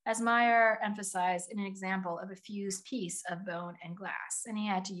 as Meyer emphasized in an example of a fused piece of bone and glass, and he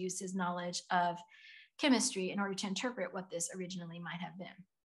had to use his knowledge of chemistry in order to interpret what this originally might have been.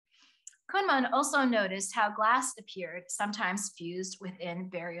 Kuhnmann also noticed how glass appeared, sometimes fused within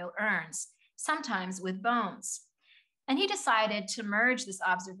burial urns, sometimes with bones. And he decided to merge this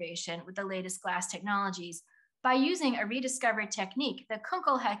observation with the latest glass technologies by using a rediscovered technique that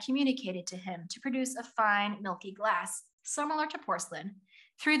Kunkel had communicated to him to produce a fine, milky glass, similar to porcelain,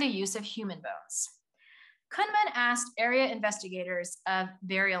 through the use of human bones. Kuhnmann asked area investigators of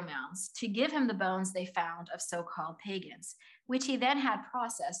burial mounds to give him the bones they found of so-called pagans, which he then had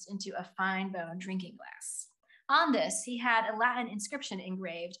processed into a fine bone drinking glass. On this, he had a Latin inscription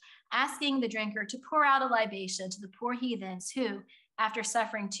engraved, asking the drinker to pour out a libation to the poor heathens who, after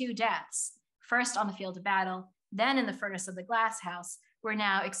suffering 2 deaths, first on the field of battle, then in the furnace of the glass house, were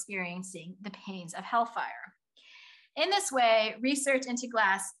now experiencing the pains of hellfire. In this way, research into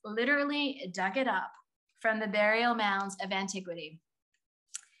glass literally dug it up from the burial mounds of antiquity,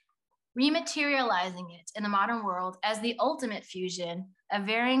 rematerializing it in the modern world as the ultimate fusion of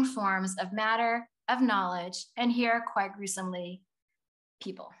varying forms of matter, of knowledge, and here, quite gruesomely,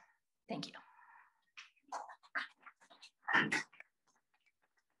 people. Thank you.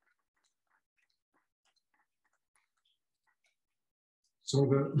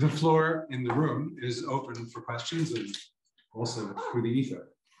 So the floor in the room is open for questions and also through the ether.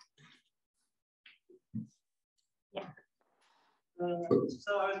 Yeah.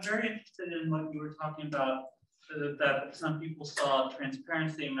 So I was very interested in what you were talking about, that some people saw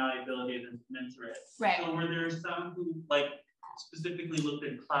transparency and malleability as commensurate. Right. So were there some who specifically looked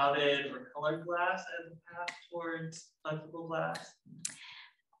at clouded or colored glass as a path towards flexible glass?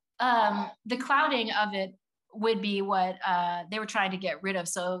 The clouding of it would be what they were trying to get rid of.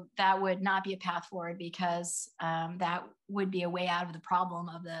 So that would not be a path forward because that would be a way out of the problem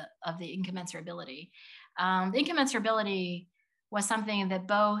of the incommensurability. The incommensurability was something that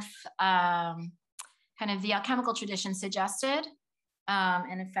both kind of the alchemical tradition suggested.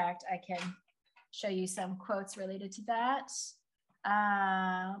 And in fact, I can show you some quotes related to that.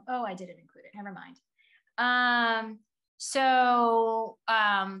 Oh, I didn't include it, never mind. So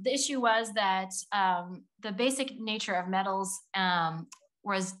the issue was that the basic nature of metals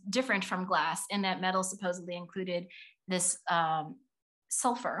was different from glass in that metal supposedly included this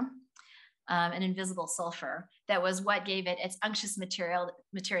sulfur, an invisible sulfur, that was what gave it its unctuous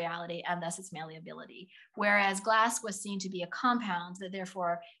materiality and thus its malleability. Whereas glass was seen to be a compound that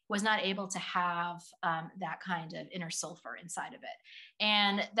therefore was not able to have that kind of inner sulfur inside of it.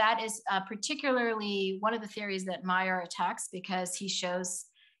 And that is particularly one of the theories that Meyer attacks, because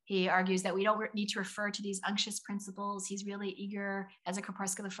he argues that we don't need to refer to these unctuous principles. He's really eager as a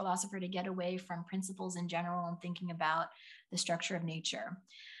corpuscular philosopher to get away from principles in general and thinking about the structure of nature.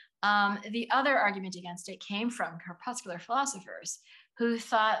 The other argument against it came from corpuscular philosophers who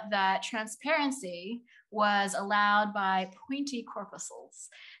thought that transparency was allowed by pointy corpuscles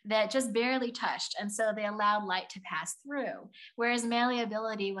that just barely touched, and so they allowed light to pass through, whereas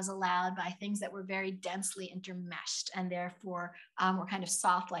malleability was allowed by things that were very densely intermeshed and therefore were kind of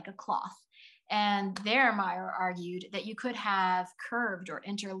soft like a cloth. And there Meyer argued that you could have curved or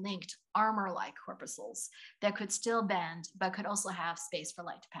interlinked armor-like corpuscles that could still bend, but could also have space for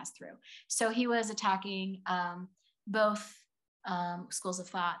light to pass through. So he was attacking both schools of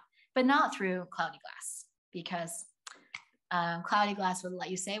thought, but not through cloudy glass, because cloudy glass would let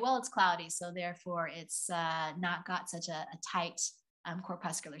you say, well, it's cloudy, so therefore it's not got such a tight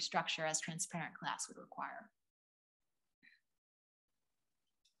corpuscular structure as transparent glass would require.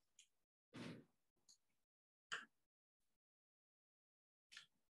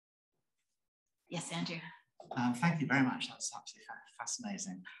 Yes, Andrew. Thank you very much. That's absolutely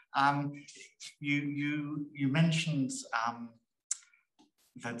fascinating. You mentioned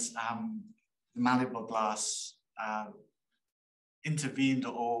that the malleable glass intervened,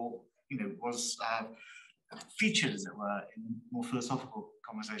 or was featured, as it were, in more philosophical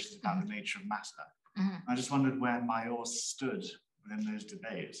conversations about the nature of matter. I just wondered where Meyer stood within those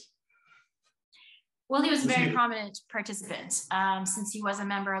debates. Well, he was a very prominent participant since he was a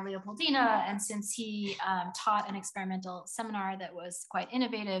member of Leopoldina, and since he taught an experimental seminar that was quite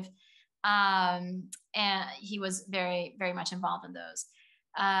innovative, and he was very, very much involved in those.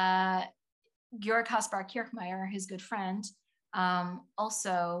 Georg Kaspar Kirchmeier, his good friend,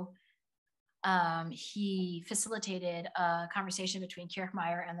 also he facilitated a conversation between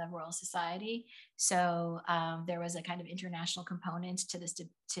Kirchmeier and the Royal Society. So there was a kind of international component to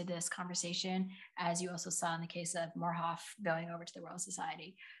this conversation, as you also saw in the case of Morhoff going over to the Royal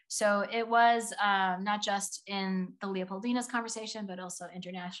Society. So it was not just in the Leopoldina's conversation, but also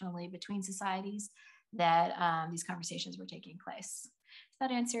internationally between societies that these conversations were taking place. Does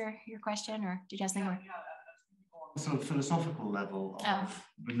that answer your question, or did you have something more? Sort of philosophical level of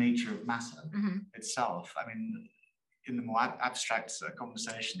the nature of matter itself. I mean, in the more abstract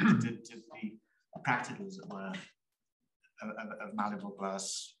conversations, did the practical, as it were, of malleable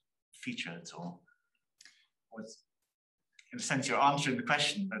glass featured, or was, in a sense, you're answering the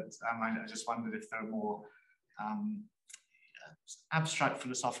question, but I just wondered if there are more abstract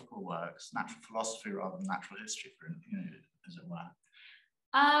philosophical works, natural philosophy rather than natural history, as it were.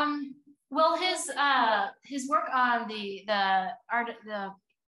 Well, his work on the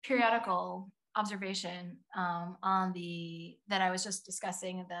periodical observation that I was just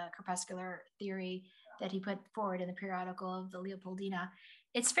discussing, the corpuscular theory that he put forward in the periodical of the Leopoldina,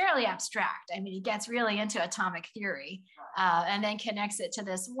 it's fairly abstract. I mean, he gets really into atomic theory and then connects it to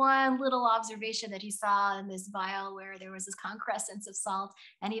this one little observation that he saw in this vial where there was this concrescence of salt,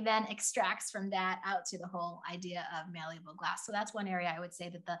 and he then extracts from that out to the whole idea of malleable glass. So that's one area I would say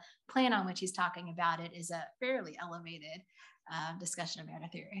that the plane on which he's talking about it is a fairly elevated discussion of matter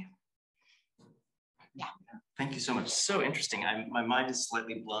theory. Yeah. Thank you so much. So interesting. My mind is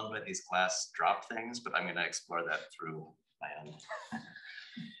slightly blown by these glass drop things, but I'm going to explore that through my own.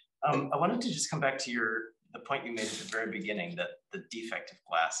 I wanted to just come back to the point you made at the very beginning, that the defect of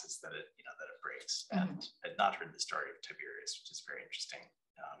glass is that it breaks. And I'd not heard the story of Tiberius, which is very interesting.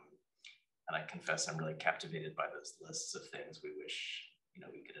 And I confess I'm really captivated by those lists of things we wish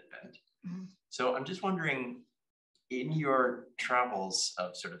we could invent. So I'm just wondering, in your travels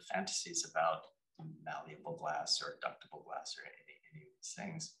of sort of fantasies about malleable glass or ductible glass or any of these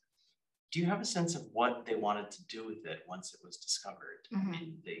things, do you have a sense of what they wanted to do with it once it was discovered? I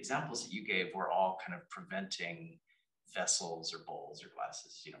mean, the examples that you gave were all kind of preventing vessels or bowls or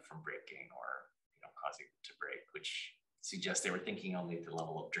glasses, from breaking or, causing them to break, which suggests they were thinking only at the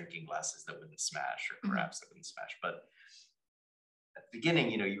level of drinking glasses that wouldn't smash, or perhaps that wouldn't smash. But at the beginning,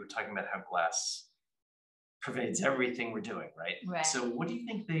 you were talking about how glass pervades everything we're doing, right? Right. So what do you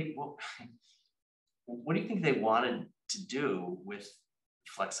think what do you think they wanted to do with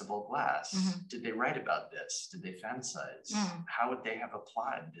flexible glass? Did they write about this? Did they fantasize? How would they have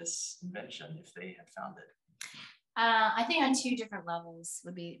applied this invention if they had found it? I think on two different levels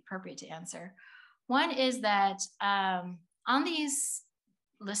would be appropriate to answer. One is that on these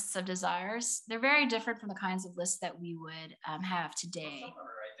lists of desires, they're very different from the kinds of lists that we would have today. Some of them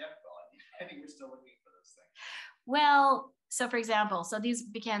are identical. I think we're still looking for those things. Well, so for example, these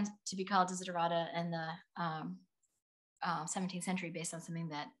began to be called desiderata in the 17th century based on something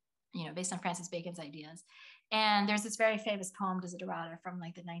that, based on Francis Bacon's ideas. And there's this very famous poem, Desiderata, from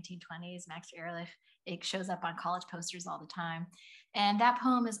like the 1920s, Max Ehrlich. It shows up on college posters all the time. And that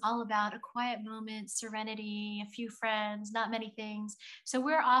poem is all about a quiet moment, serenity, a few friends, not many things. So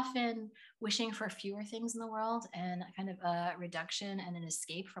we're often wishing for fewer things in the world and a kind of a reduction and an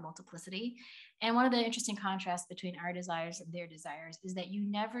escape from multiplicity. And one of the interesting contrasts between our desires and their desires is that you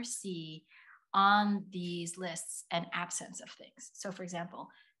never see on these lists an absence of things. So for example,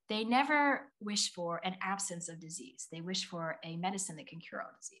 they never wish for an absence of disease. They wish for a medicine that can cure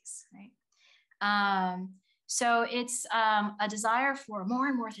all disease, right? So it's a desire for more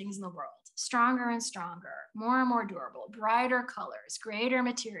and more things in the world, stronger and stronger, more and more durable, brighter colors, greater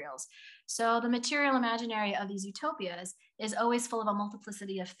materials. So the material imaginary of these utopias is always full of a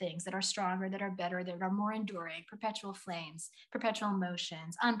multiplicity of things that are stronger, that are better, that are more enduring, perpetual flames, perpetual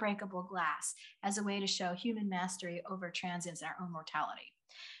motions, unbreakable glass, as a way to show human mastery over transience and our own mortality.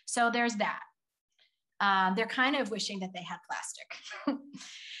 So there's that. They're kind of wishing that they had plastic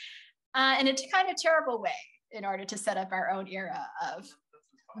in a kind of terrible way in order to set up our own era of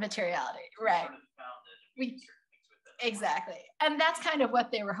materiality, right? Exactly. And that's kind of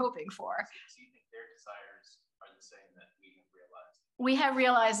what they were hoping for. So you think their desires are the same that we have realized? We have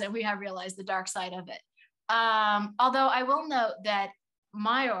realized that we have realized the dark side of it. Although I will note that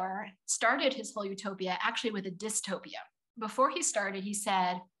Mayor started his whole utopia actually with a dystopia. Before he started, he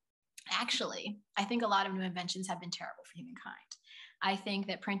said, actually, I think a lot of new inventions have been terrible for humankind. I think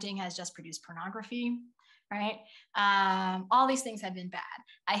that printing has just produced pornography, right? All these things have been bad.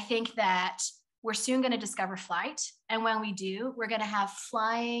 I think that we're soon going to discover flight. And when we do, we're going to have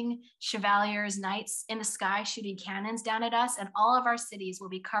flying chevaliers, knights in the sky shooting cannons down at us. And all of our cities will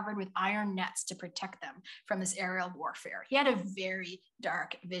be covered with iron nets to protect them from this aerial warfare. He had a very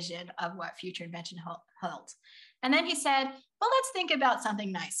dark vision of what future invention held. And then he said, well, let's think about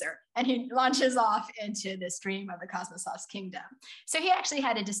something nicer. And he launches off into this dream of the Cosmosoft's kingdom. So he actually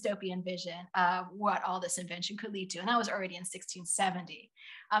had a dystopian vision of what all this invention could lead to. And that was already in 1670.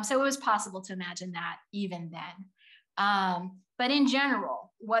 So it was possible to imagine that even then. But in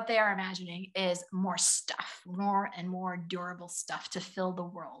general, what they are imagining is more stuff, more and more durable stuff to fill the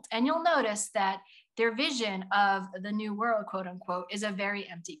world. And you'll notice that their vision of the new world, quote unquote, is a very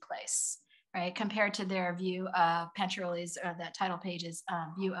empty place, right? Compared to their view of Pancioli's, or that title page's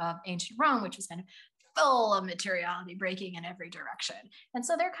view of ancient Rome, which was kind of full of materiality breaking in every direction. And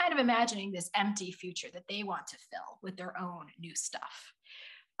so they're kind of imagining this empty future that they want to fill with their own new stuff.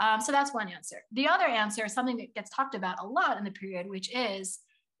 So that's one answer. The other answer is something that gets talked about a lot in the period, which is,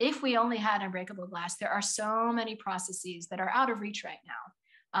 if we only had unbreakable glass, there are so many processes that are out of reach right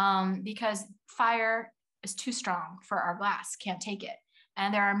now because fire is too strong for our glass, can't take it.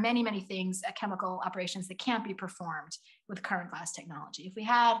 And there are many, many things, chemical operations that can't be performed with current glass technology. If we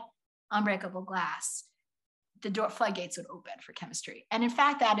had unbreakable glass, the floodgates would open for chemistry. And in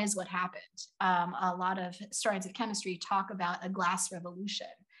fact, that is what happened. A lot of historians of chemistry talk about a glass revolution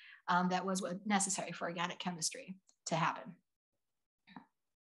that was necessary for organic chemistry to happen.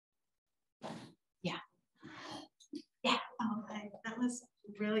 Yeah. Yeah. Okay. That was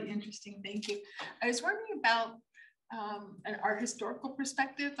really interesting. Thank you. I was wondering about an art historical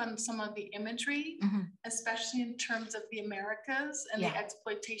perspective on some of the imagery, especially in terms of the Americas and the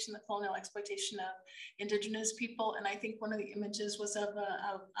exploitation, the colonial exploitation of indigenous people. And I think one of the images was of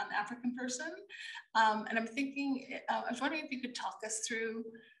an African person. And I'm thinking, I was wondering if you could talk us through,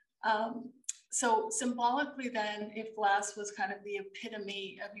 so symbolically then, if glass was kind of the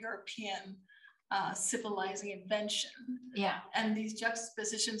epitome of European civilizing invention, and these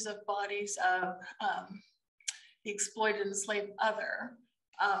juxtapositions of bodies of the exploited and enslaved other,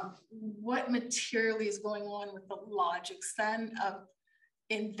 what materially is going on with the logics then of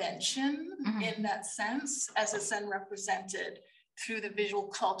invention in that sense, as it's then represented through the visual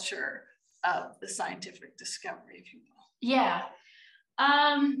culture of the scientific discovery, if you will? Yeah.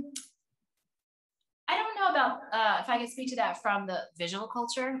 I don't know about if I could speak to that from the visual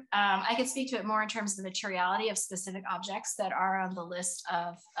culture. I could speak to it more in terms of the materiality of specific objects that are on the list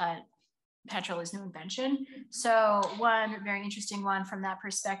of Pancioli's new invention. So one very interesting one from that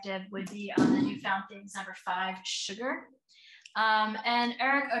perspective would be on the newfound things number 5, sugar. And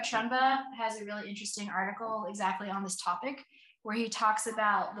Eric Otremba has a really interesting article exactly on this topic, where he talks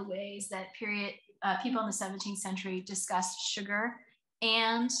about the ways that people in the 17th century discussed sugar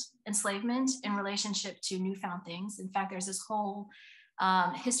and enslavement in relationship to newfound things. In fact, there's this whole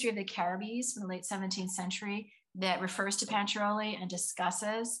history of the Caribbees from the late 17th century that refers to Pancioli and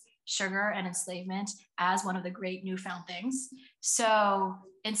discusses sugar and enslavement as one of the great newfound things. So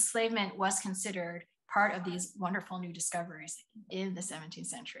enslavement was considered part of these wonderful new discoveries in the 17th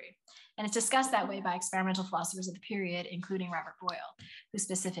century. And it's discussed that way by experimental philosophers of the period, including Robert Boyle, who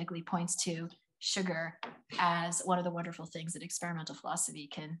specifically points to sugar as one of the wonderful things that experimental philosophy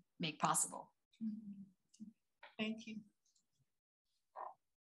can make possible. Thank you.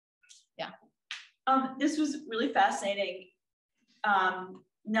 Yeah. This was really fascinating,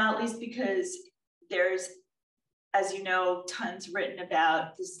 not least because there's, as you know, tons written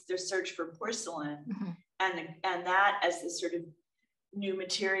about this, their search for porcelain, and that as this sort of new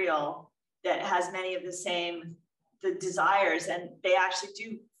material that has many of the same desires, and they actually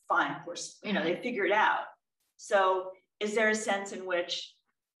do fine porcelain, they figure it out. So is there a sense in which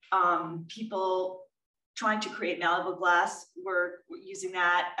people trying to create malleable glass were using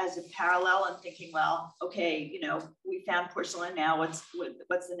that as a parallel and thinking, well, okay, we found porcelain, now what's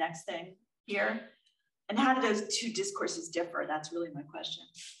the next thing here? And how do those two discourses differ? That's really my question.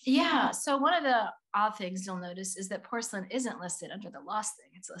 Yeah, so one of the odd things you'll notice is that porcelain isn't listed under the lost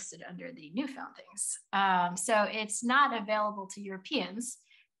thing, it's listed under the newfound things. So it's not available to Europeans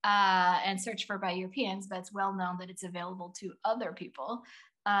and searched for by Europeans, but it's well known that it's available to other people.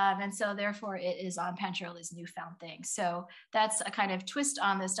 And so therefore it is on Pancherl as newfound thing. So that's a kind of twist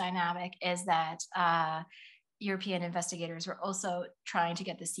on this dynamic, is that European investigators were also trying to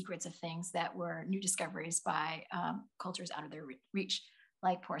get the secrets of things that were new discoveries by cultures out of their reach,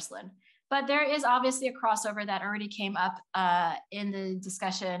 like porcelain. But there is obviously a crossover that already came up in the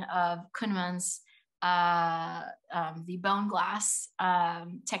discussion of Kuhnmann's the bone glass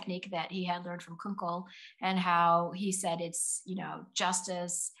technique that he had learned from Kunkel, and how he said it's, just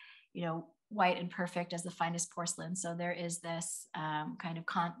as, white and perfect as the finest porcelain. So there is this kind of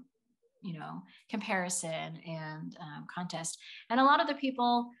comparison and contest. And a lot of the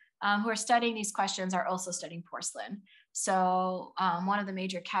people who are studying these questions are also studying porcelain. So one of the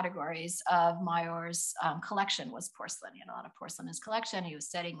major categories of Major's collection was porcelain. He had a lot of porcelain in his collection. He was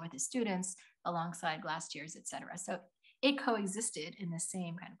studying with his students alongside glass tiers, et cetera. So it coexisted in the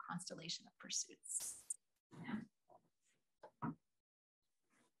same kind of constellation of pursuits. Yeah.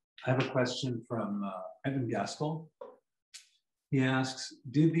 I have a question from Evan Gaskell. He asks,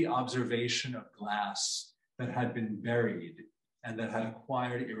 did the observation of glass that had been buried and that had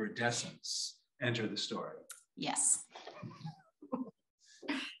acquired iridescence enter the story? Yes.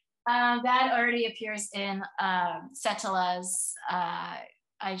 That already appears in Settela's,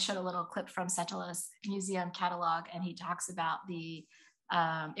 I showed a little clip from Settela's museum catalog, and he talks about the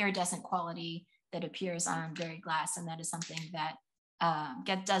iridescent quality that appears on buried glass, and that is something that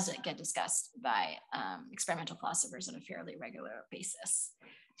doesn't get discussed by experimental philosophers on a fairly regular basis.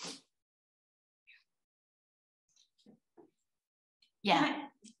 Yeah.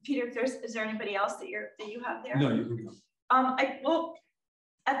 Peter, is there anybody else that you have there? No, you can go. Well,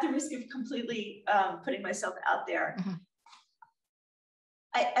 at the risk of completely putting myself out there, mm-hmm.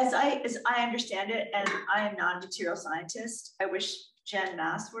 As I understand it, and I am not a material scientist, I wish Jen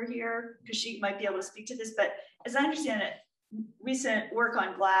Mass were here because she might be able to speak to this, but as I understand it, recent work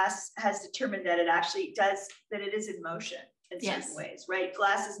on glass has determined that it actually that it is in motion in certain ways, right?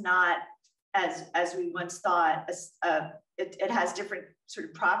 Glass is not, as we once thought, it has different sort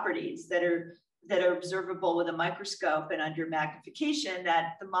of properties that are observable with a microscope and under magnification,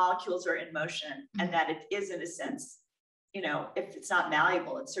 that the molecules are in motion, mm-hmm. and that it is, in a sense, if it's not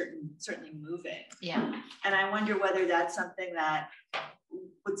malleable, it's certainly moving. Yeah. And I wonder whether that's something that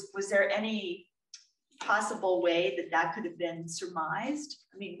was there any possible way that could have been surmised?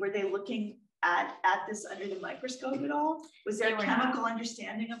 I mean, were they looking at this under the microscope at all? Was there a chemical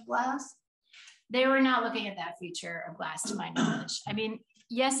understanding of glass? They were not looking at that feature of glass, to my knowledge. I mean,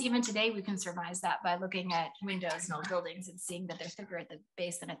 yes, even today we can surmise that by looking at windows in old buildings and seeing that they're thicker at the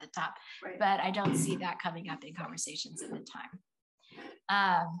base than at the top. Right. But I don't see that coming up in conversations at the time.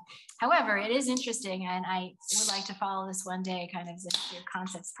 However, it is interesting, and I would like to follow this one day, kind of as a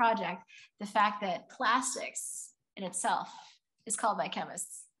concepts project, the fact that plastics in itself is called by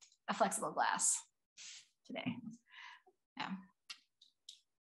chemists a flexible glass today. Yeah.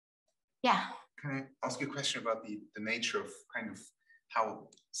 Yeah. Can I ask you a question about the nature of kind of how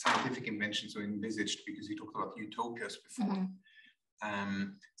scientific inventions are envisaged, because you talked about utopias before. Mm-hmm.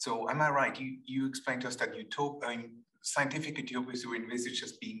 So am I right? You explained to us that scientific utopias were envisaged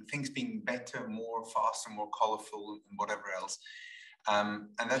as things being better, more faster, more colorful, and whatever else. And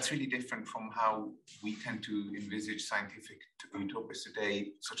that's really different from how we tend to envisage scientific utopias today,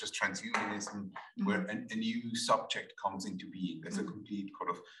 such as transhumanism, mm-hmm. where a new subject comes into being. There's mm-hmm. a complete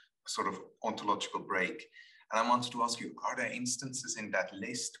sort of ontological break. And I wanted to ask you, are there instances in that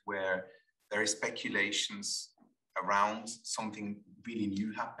list where there is speculations around something really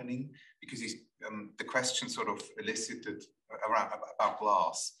new happening? Because the question sort of elicited about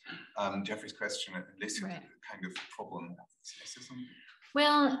glass, Jeffrey's question elicited right. a kind of problem.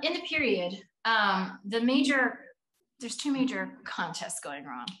 Well, in the period, there's two major contests going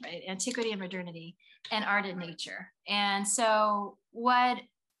on, right? Antiquity and modernity, and art and nature. And so what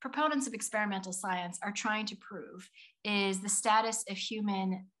proponents of experimental science are trying to prove is the status of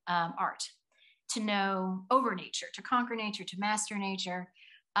human art, to know over nature, to conquer nature, to master nature.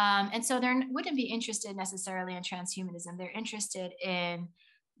 And so they wouldn't be interested necessarily in transhumanism. They're interested in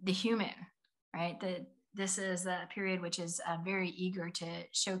the human, right? this is a period which is very eager to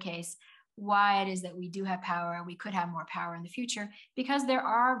showcase why it is that we do have power and we could have more power in the future, because there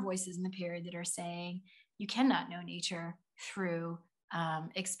are voices in the period that are saying you cannot know nature through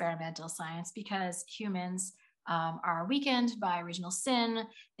experimental science, because humans are weakened by original sin.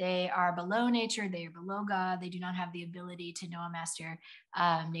 They are below nature, they are below God. They do not have the ability to know and master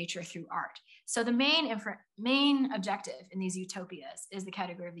nature through art. So the main objective in these utopias is the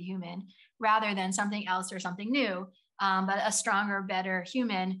category of the human, rather than something else or something new, but a stronger, better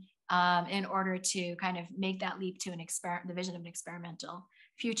human, in order to kind of make that leap to the vision of an experimental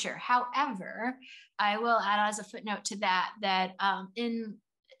future. However, I will add as a footnote to that, in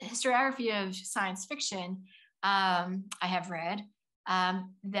historiography of science fiction, I have read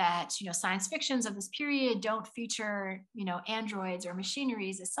that, science fictions of this period don't feature, androids or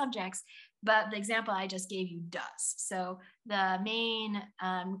machineries as subjects, but the example I just gave you does. So the main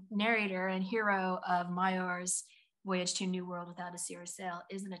narrator and hero of Mayor's Voyage to a New World Without a Sea or Sail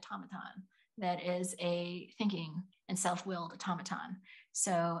is an automaton that is a thinking and self-willed automaton.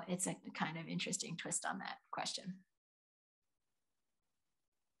 So it's a kind of interesting twist on that question.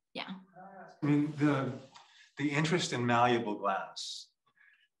 Yeah. I mean, the interest in malleable glass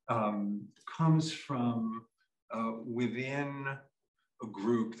comes from within a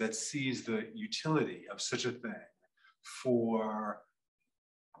group that sees the utility of such a thing for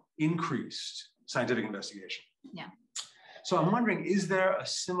increased scientific investigation. Yeah. So I'm wondering, is there a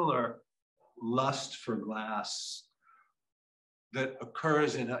similar lust for glass that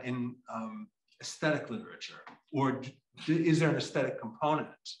occurs in aesthetic literature, or is there an aesthetic component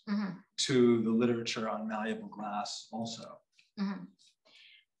to the literature on malleable glass also?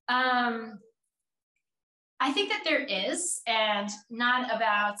 I think that there is, and not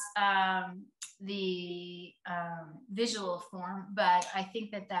about the visual form, but I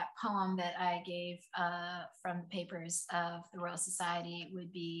think that poem that I gave from the papers of the Royal Society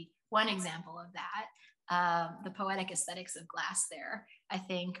would be one example of that. The poetic aesthetics of glass there, I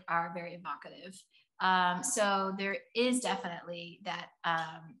think, are very evocative. So there is definitely that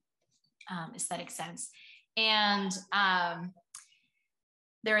aesthetic sense. And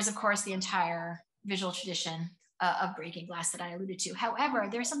there is, of course, the entire visual tradition of breaking glass that I alluded to. However,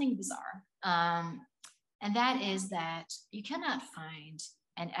 there's something bizarre. And that is that you cannot find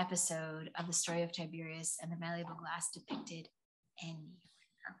an episode of the story of Tiberius and the malleable glass depicted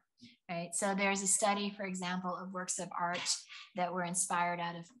anywhere, right? So there's a study, for example, of works of art that were inspired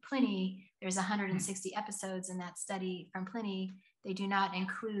out of Pliny. There's 160 episodes in that study from Pliny. They do not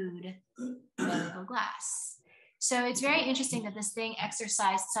include malleable glass. So it's very interesting that this thing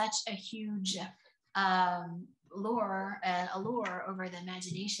exercised such a huge allure over the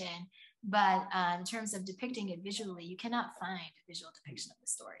imagination, but in terms of depicting it visually, you cannot find a visual depiction of the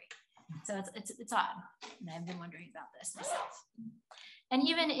story. So it's odd, and I've been wondering about this myself. And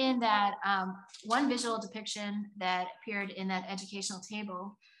even in that one visual depiction that appeared in that educational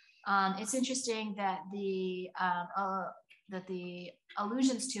table, it's interesting that the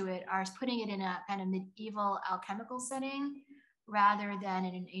allusions to it are putting it in a kind of medieval alchemical setting rather than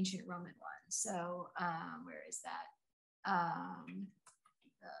in an ancient Roman one. So where is that?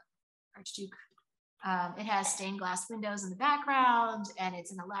 The Archduke. It has stained glass windows in the background, and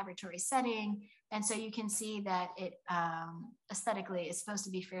it's in a laboratory setting. And so you can see that it aesthetically is supposed to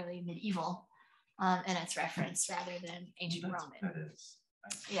be fairly medieval in its reference rather than ancient Roman. That is.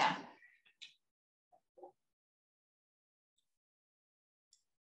 Yeah.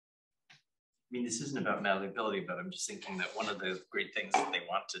 I mean, this isn't about malleability, but I'm just thinking that one of the great things that they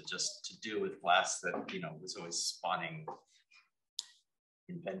want to do with glass that, was always spawning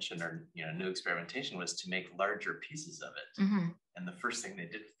invention or, new experimentation was to make larger pieces of it. And the first thing they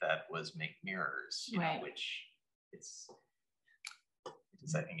did with that was make mirrors, right. Which it is,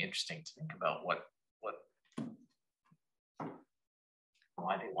 I think, interesting to think about why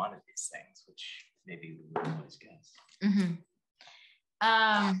they wanted these things, which maybe we wouldn't always guess.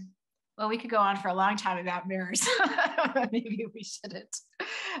 Well, we could go on for a long time about mirrors. Maybe we shouldn't.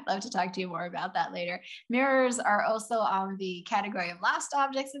 I'd love to talk to you more about that later. Mirrors are also on the category of lost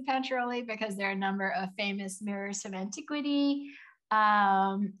objects in Pantaroli because there are a number of famous mirrors from antiquity.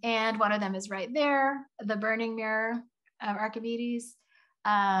 And one of them is right there, the burning mirror of Archimedes.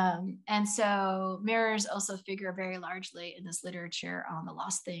 And so mirrors also figure very largely in this literature on the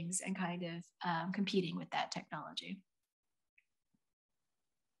lost things and kind of competing with that technology.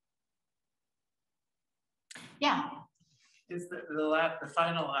 Yeah. Is the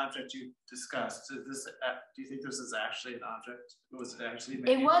final object you discussed, is this, do you think this is actually an object? Was it actually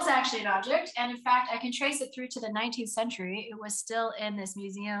made? It was actually an object. And in fact, I can trace it through to the 19th century. It was still in this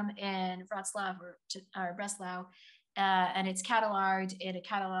museum in Wrocław or Breslau. And it's cataloged in a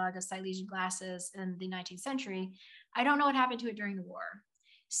catalog of Silesian glasses in the 19th century. I don't know what happened to it during the war.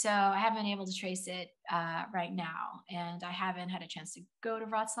 So I haven't been able to trace it right now. And I haven't had a chance to go to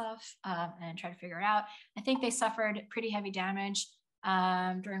Wrocław and try to figure it out. I think they suffered pretty heavy damage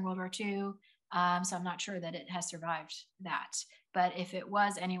during World War II. So I'm not sure that it has survived that. But if it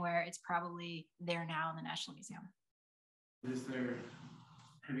was anywhere, it's probably there now in the National Museum.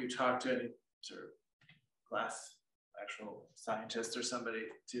 Have you talked to any sort of glass actual scientist or somebody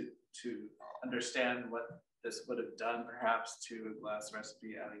to understand what this would have done perhaps to a glass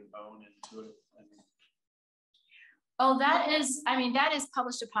recipe, adding bone into it? Oh, that is, I mean, that is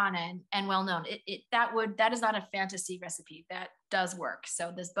published upon and well known. That is not a fantasy recipe. That does work.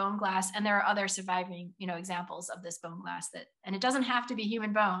 So this bone glass, and there are other surviving, examples of this bone glass and it doesn't have to be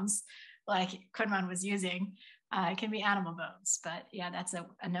human bones like Kunman was using. It can be animal bones, but yeah, that's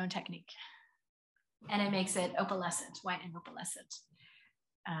a known technique. And it makes it opalescent, white and opalescent.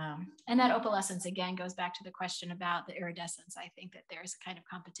 And that opalescence again goes back to the question about the iridescence. I think that there's a kind of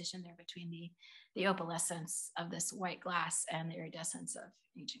competition there between the opalescence of this white glass and the iridescence of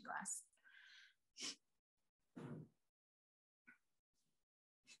ancient glass.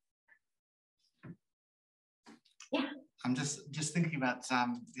 Yeah. I'm just thinking about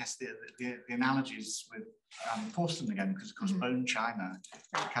yes, the analogies with porcelain again, because of course bone china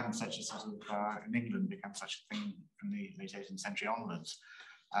became such a sort of in England became such a thing from the late 18th century onwards.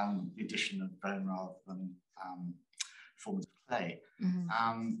 The addition of bone rather than forms of clay.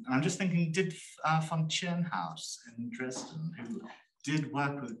 And I'm just thinking, did von Tschirnhaus in Dresden, who did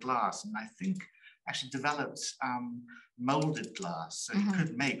work with glass, and I think actually developed molded glass, so he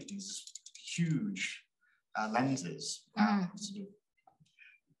could make these huge lenses, sort of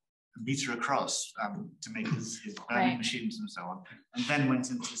a meter across, to make his burning machines and so on, and then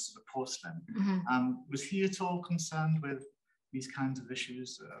went into sort of porcelain. Was he at all concerned with these kinds of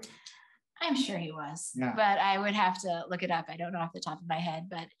issues? I'm sure he was, yeah. But I would have to look it up. I don't know off the top of my head,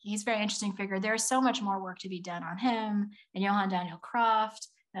 but he's a very interesting figure. There's so much more work to be done on him and Johann Daniel Kraft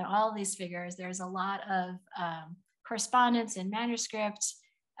and all of these figures. There's a lot of correspondence and manuscript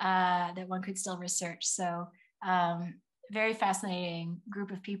that one could still research. So very fascinating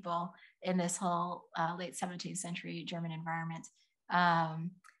group of people in this whole late 17th century German environment.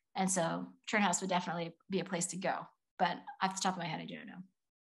 And so Tschirnhaus would definitely be a place to go. But off the top of my head, I don't know.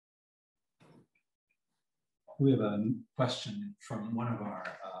 We have a question from one of our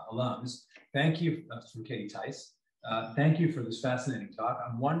alums. Thank you, from Katie Tice. Thank you for this fascinating talk.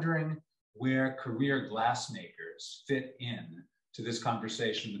 I'm wondering where career glassmakers fit in to this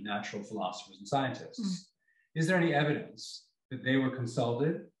conversation with natural philosophers and scientists. Is there any evidence that they were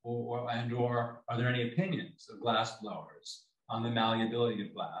consulted, or are there any opinions of glass blowers on the malleability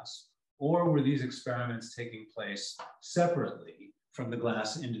of glass? Or were these experiments taking place separately from the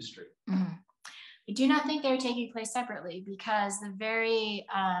glass industry? I do not think they're taking place separately, because the very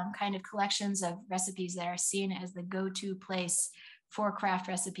kind of collections of recipes that are seen as the go-to place for craft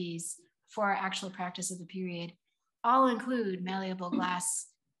recipes for actual practice of the period all include malleable glass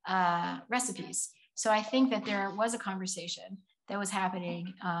recipes. So I think that there was a conversation that was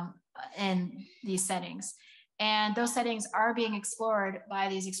happening in these settings. And those settings are being explored by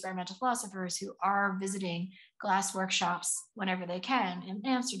these experimental philosophers who are visiting glass workshops whenever they can in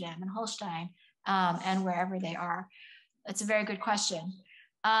Amsterdam and Holstein and wherever they are. That's a very good question.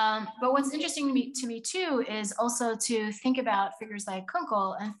 But what's interesting to me too is also to think about figures like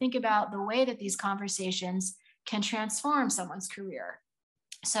Kunkel and think about the way that these conversations can transform someone's career.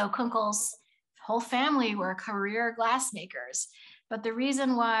 So Kunkel's whole family were career glassmakers. But the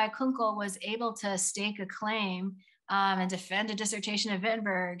reason why Kunkel was able to stake a claim and defend a dissertation at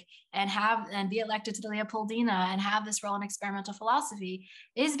Wittenberg and be elected to the Leopoldina and have this role in experimental philosophy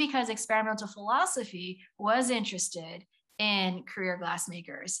is because experimental philosophy was interested in career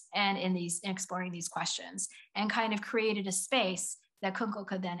glassmakers and in exploring these questions, and kind of created a space that Kunkel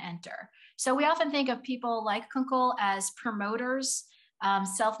could then enter. So we often think of people like Kunkel as promoters,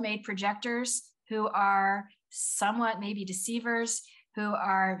 self-made projectors who are somewhat maybe deceivers, who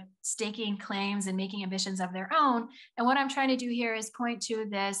are staking claims and making ambitions of their own. And what I'm trying to do here is point to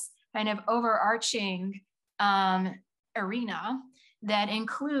this kind of overarching arena that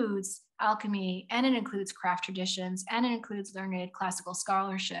includes alchemy, and it includes craft traditions, and it includes learned classical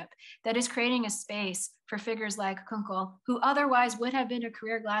scholarship, that is creating a space for figures like Kunkel, who otherwise would have been a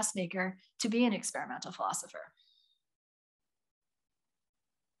career glassmaker, to be an experimental philosopher.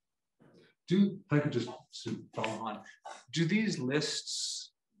 if I could just follow on, do these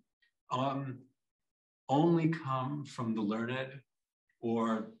lists only come from the learned,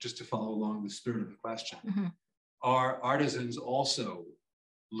 or just to follow along the spirit of the question, are artisans also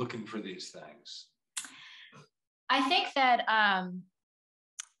looking for these things? I think that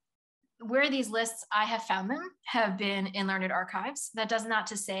where these lists I have found them have been in learned archives. That does not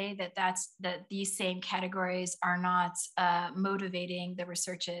to say that these same categories are not motivating the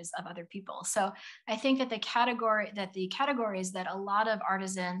researches of other people. So I think that the categories that a lot of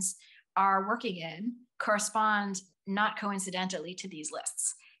artisans are working in correspond not coincidentally to these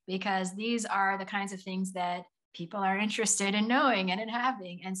lists, because these are the kinds of things that people are interested in knowing and in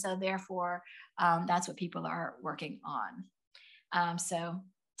having. And so therefore, that's what people are working on. So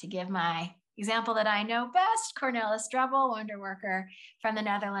to give my example that I know best, Cornelis Drebbel, wonderworker from the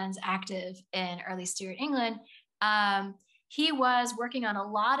Netherlands, active in early Stuart England, he was working on a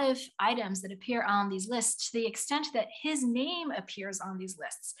lot of items that appear on these lists to the extent that his name appears on these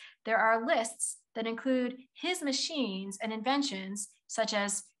lists. There are lists that include his machines and inventions, such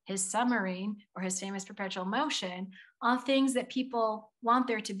as his submarine or his famous perpetual motion, on things that people want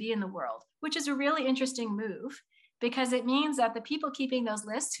there to be in the world, which is a really interesting move, because it means that the people keeping those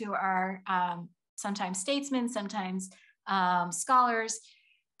lists, who are sometimes statesmen, sometimes scholars,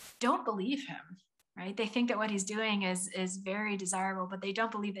 don't believe him, right? They think that what he's doing is very desirable, but they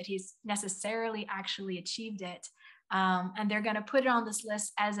don't believe that he's necessarily actually achieved it. And they're going to put it on this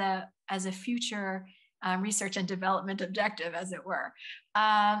list as a future research and development objective, as it were.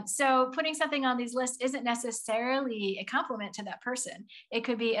 So putting something on these lists isn't necessarily a compliment to that person. It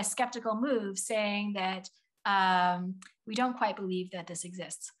could be a skeptical move saying that we don't quite believe that this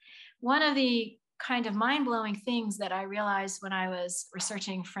exists. One of the kind of mind-blowing things that I realized when I was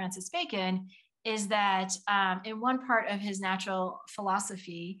researching Francis Bacon is that in one part of his natural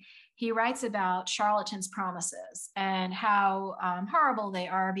philosophy, he writes about charlatans' promises and how horrible they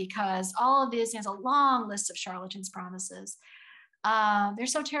are, because all of this has a long list of charlatans' promises. They're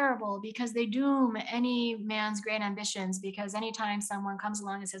so terrible because they doom any man's great ambitions, because anytime someone comes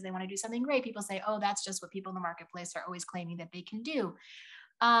along and says they want to do something great, people say, oh, that's just what people in the marketplace are always claiming that they can do.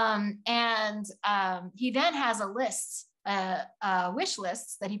 He then has a list, wish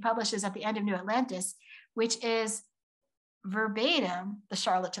lists that he publishes at the end of New Atlantis, which is verbatim the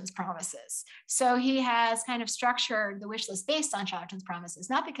charlatan's promises. So he has kind of structured the wish list based on charlatan's promises,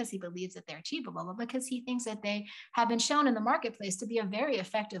 not because he believes that they're achievable, but because he thinks that they have been shown in the marketplace to be a very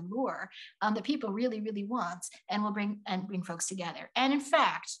effective lure that people really, really want and will bring folks together. And in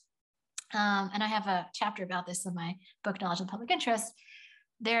fact, and I have a chapter about this in my book, Knowledge and Public Interest,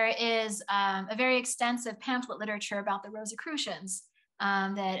 there is a very extensive pamphlet literature about the Rosicrucians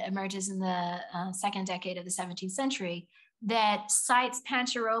that emerges in the second decade of the 17th century that cites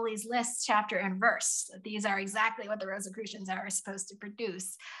Panciaroli's list, chapter and verse. These are exactly what the Rosicrucians are supposed to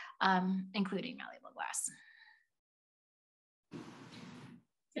produce, including malleable glass.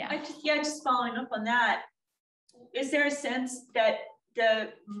 Yeah. Just following up on that, is there a sense that the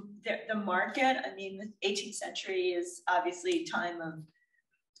market, I mean, the 18th century is obviously a time of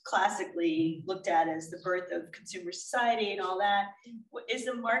classically looked at as the birth of consumer society and all that. Is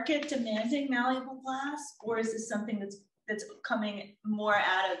the market demanding malleable glass, or is this something that's coming more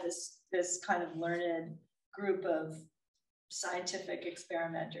out of this kind of learned group of scientific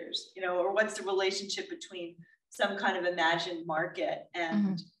experimenters, or what's the relationship between some kind of imagined market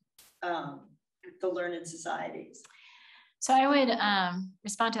and the learned societies? So I would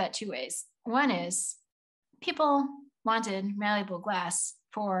respond to that two ways. One is people wanted malleable glass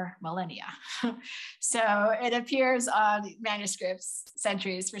for millennia. So it appears on manuscripts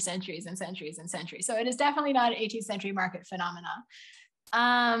centuries for centuries and centuries and centuries. So it is definitely not an 18th century market phenomenon.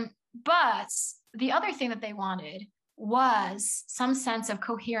 But the other thing that they wanted was some sense of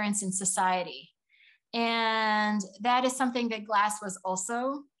coherence in society. And that is something that glass was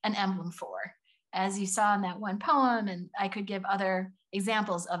also an emblem for, as you saw in that one poem, and I could give other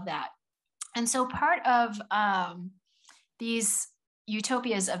examples of that. And so part of these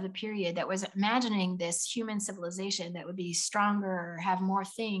utopias of the period that was imagining this human civilization that would be stronger, have more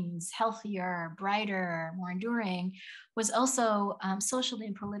things, healthier, brighter, more enduring, was also socially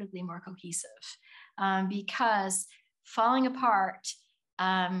and politically more cohesive, because falling apart,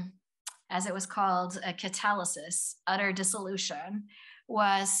 as it was called, a catalysis, utter dissolution,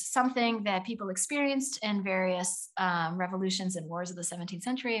 was something that people experienced in various revolutions and wars of the 17th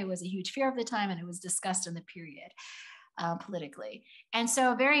century. It was a huge fear of the time, and it was discussed in the period. Politically. And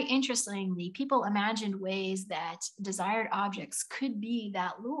so very interestingly, people imagined ways that desired objects could be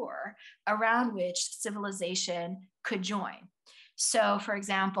that lure around which civilization could join. So for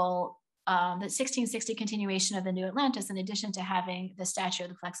example, the 1660 continuation of the New Atlantis, in addition to having the statue of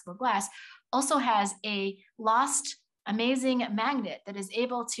the flexible glass, also has a lost amazing magnet that is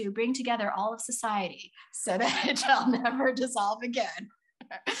able to bring together all of society so that it shall never dissolve again.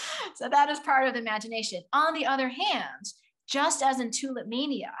 So that is part of the imagination. On the other hand, just as in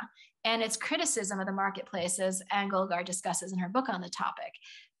Tulipmania and its criticism of the marketplace, as Anne Golgar discusses in her book on the topic,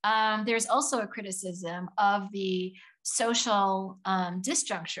 there's also a criticism of the social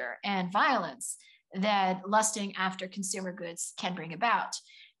disjuncture and violence that lusting after consumer goods can bring about.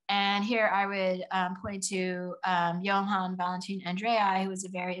 And here I would point to Johann Valentin Andreae, who was a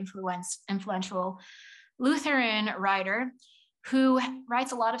very influential Lutheran writer who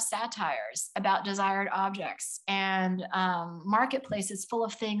writes a lot of satires about desired objects and marketplaces full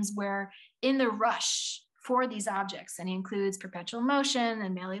of things where in the rush for these objects, and he includes perpetual motion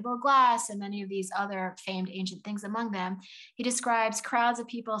and malleable glass and many of these other famed ancient things among them, he describes crowds of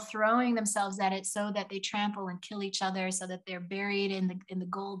people throwing themselves at it so that they trample and kill each other, so that they're buried in the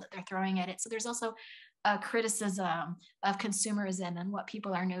gold that they're throwing at it. So there's also a criticism of consumerism and what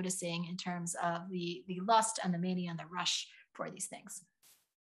people are noticing in terms of the lust and the mania and the rush for these things.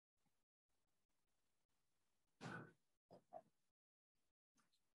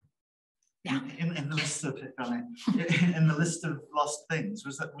 Yeah. In the list of in the list of lost things,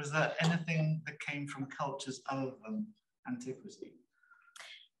 was there anything that came from cultures other than antiquity?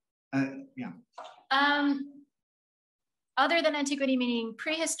 Yeah. Other than antiquity, meaning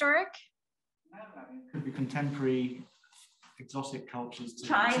prehistoric? No, I mean, it could be contemporary exotic cultures.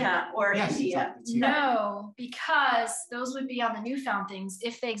 China or India. Exactly. No, because those would be on the newfound things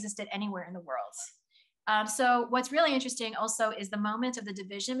if they existed anywhere in the world. So what's really interesting also is the moment of the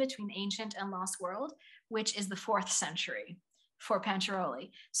division between ancient and lost world, which is the 4th century for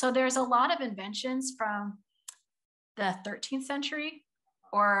Panciaroli. So there's a lot of inventions from the 13th century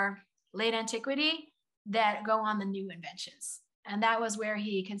or late antiquity that go on the new inventions. And that was where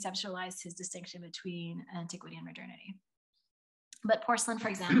he conceptualized his distinction between antiquity and modernity. But porcelain, for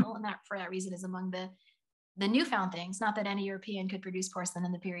example, and that for that reason is among the newfound things. Not that any European could produce porcelain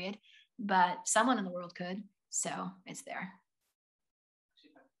in the period, but someone in the world could, so it's there.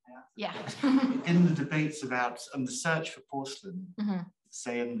 Yeah. In the debates about the search for porcelain,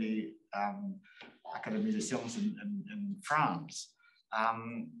 say in the Académie des Sciences in France,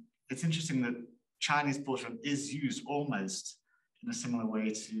 it's interesting that Chinese porcelain is used almost in a similar way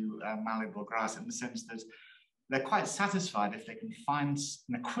to malleable glass, in the sense that they're quite satisfied if they can find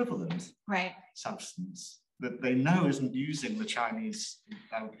an equivalent substance that they know isn't using the Chinese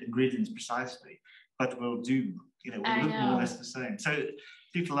ingredients precisely, but will do, will look more or less the same. So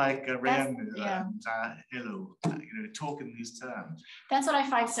people like Irene and Hilo, talk in these terms. That's what I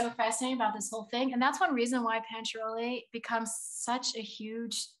find so fascinating about this whole thing. And that's one reason why Panciaroli becomes such a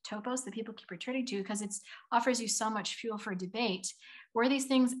huge topos that people keep returning to, because it offers you so much fuel for debate. Were these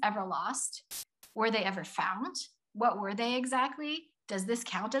things ever lost? Were they ever found? What were they exactly? Does this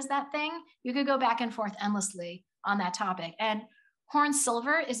count as that thing? You could go back and forth endlessly on that topic. And horn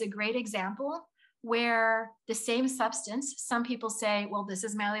silver is a great example where the same substance, some people say, well, this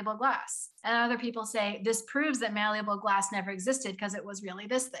is malleable glass. And other people say, this proves that malleable glass never existed because it was really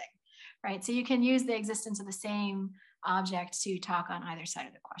this thing, right? So you can use the existence of the same object to talk on either side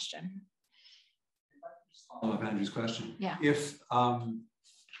of the question. Follow up Andrew's question. Yeah.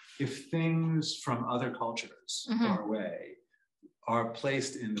 If things from other cultures far away are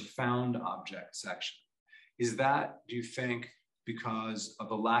placed in the found object section, is that, do you think, because of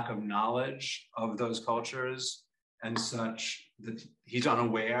the lack of knowledge of those cultures and such that he's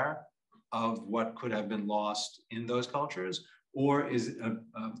unaware of what could have been lost in those cultures? Or is it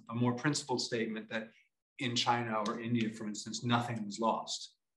a more principled statement that in China or India, for instance, nothing was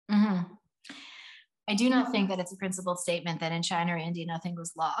lost? I do not think that it's a principled statement that in China or India, nothing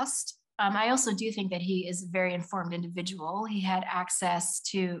was lost. I also do think that he is a very informed individual. He had access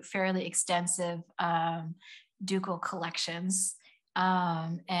to fairly extensive ducal collections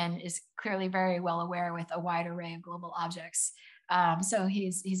and is clearly very well aware with a wide array of global objects. So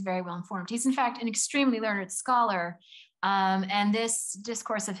he's very well informed. He's in fact an extremely learned scholar. And this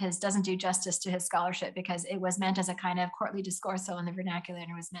discourse of his doesn't do justice to his scholarship, because it was meant as a kind of courtly discorso in the vernacular, and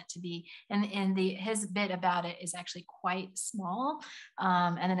it was meant to be, and his bit about it is actually quite small.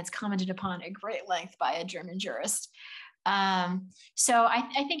 And then it's commented upon at great length by a German jurist. So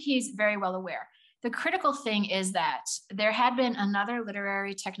I think he's very well aware. The critical thing is that there had been another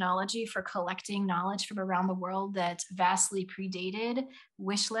literary technology for collecting knowledge from around the world that vastly predated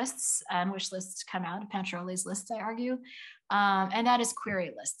wish lists, and wish lists come out of Panciaroli's lists, I argue, and that is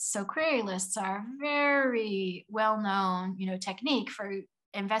query lists. So query lists are very well-known, technique for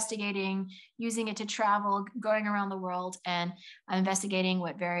investigating, using it to travel, going around the world and investigating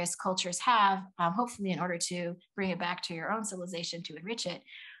what various cultures have, hopefully in order to bring it back to your own civilization to enrich it.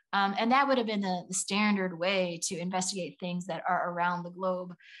 And that would have been the standard way to investigate things that are around the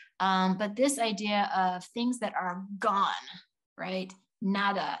globe. But this idea of things that are gone, right?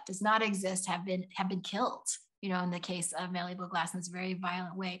 Nada, does not exist, have been killed. You know, in the case of malleable glass in this very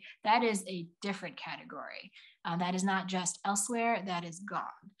violent way, that is a different category. That is not just elsewhere, that is gone.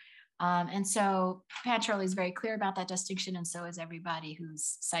 And so Patriarch is very clear about that distinction, and so is everybody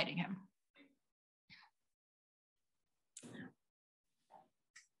who's citing him.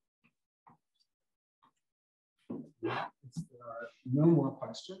 If there are no more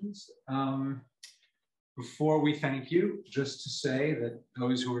questions, before we thank you, just to say that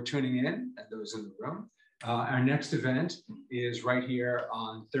those who are tuning in and those in the room, our next event is right here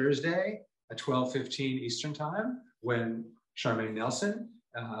on Thursday at 12:15 Eastern Time, when Charmaine Nelson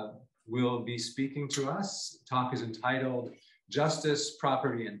will be speaking to us. The talk is entitled Justice,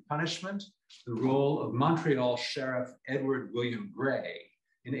 Property, and Punishment, the Role of Montreal Sheriff Edward William Gray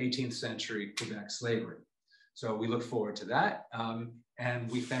in 18th Century Quebec Slavery. So we look forward to that.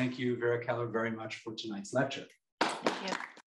 And we thank you, Vera Keller, very much for tonight's lecture. Thank you.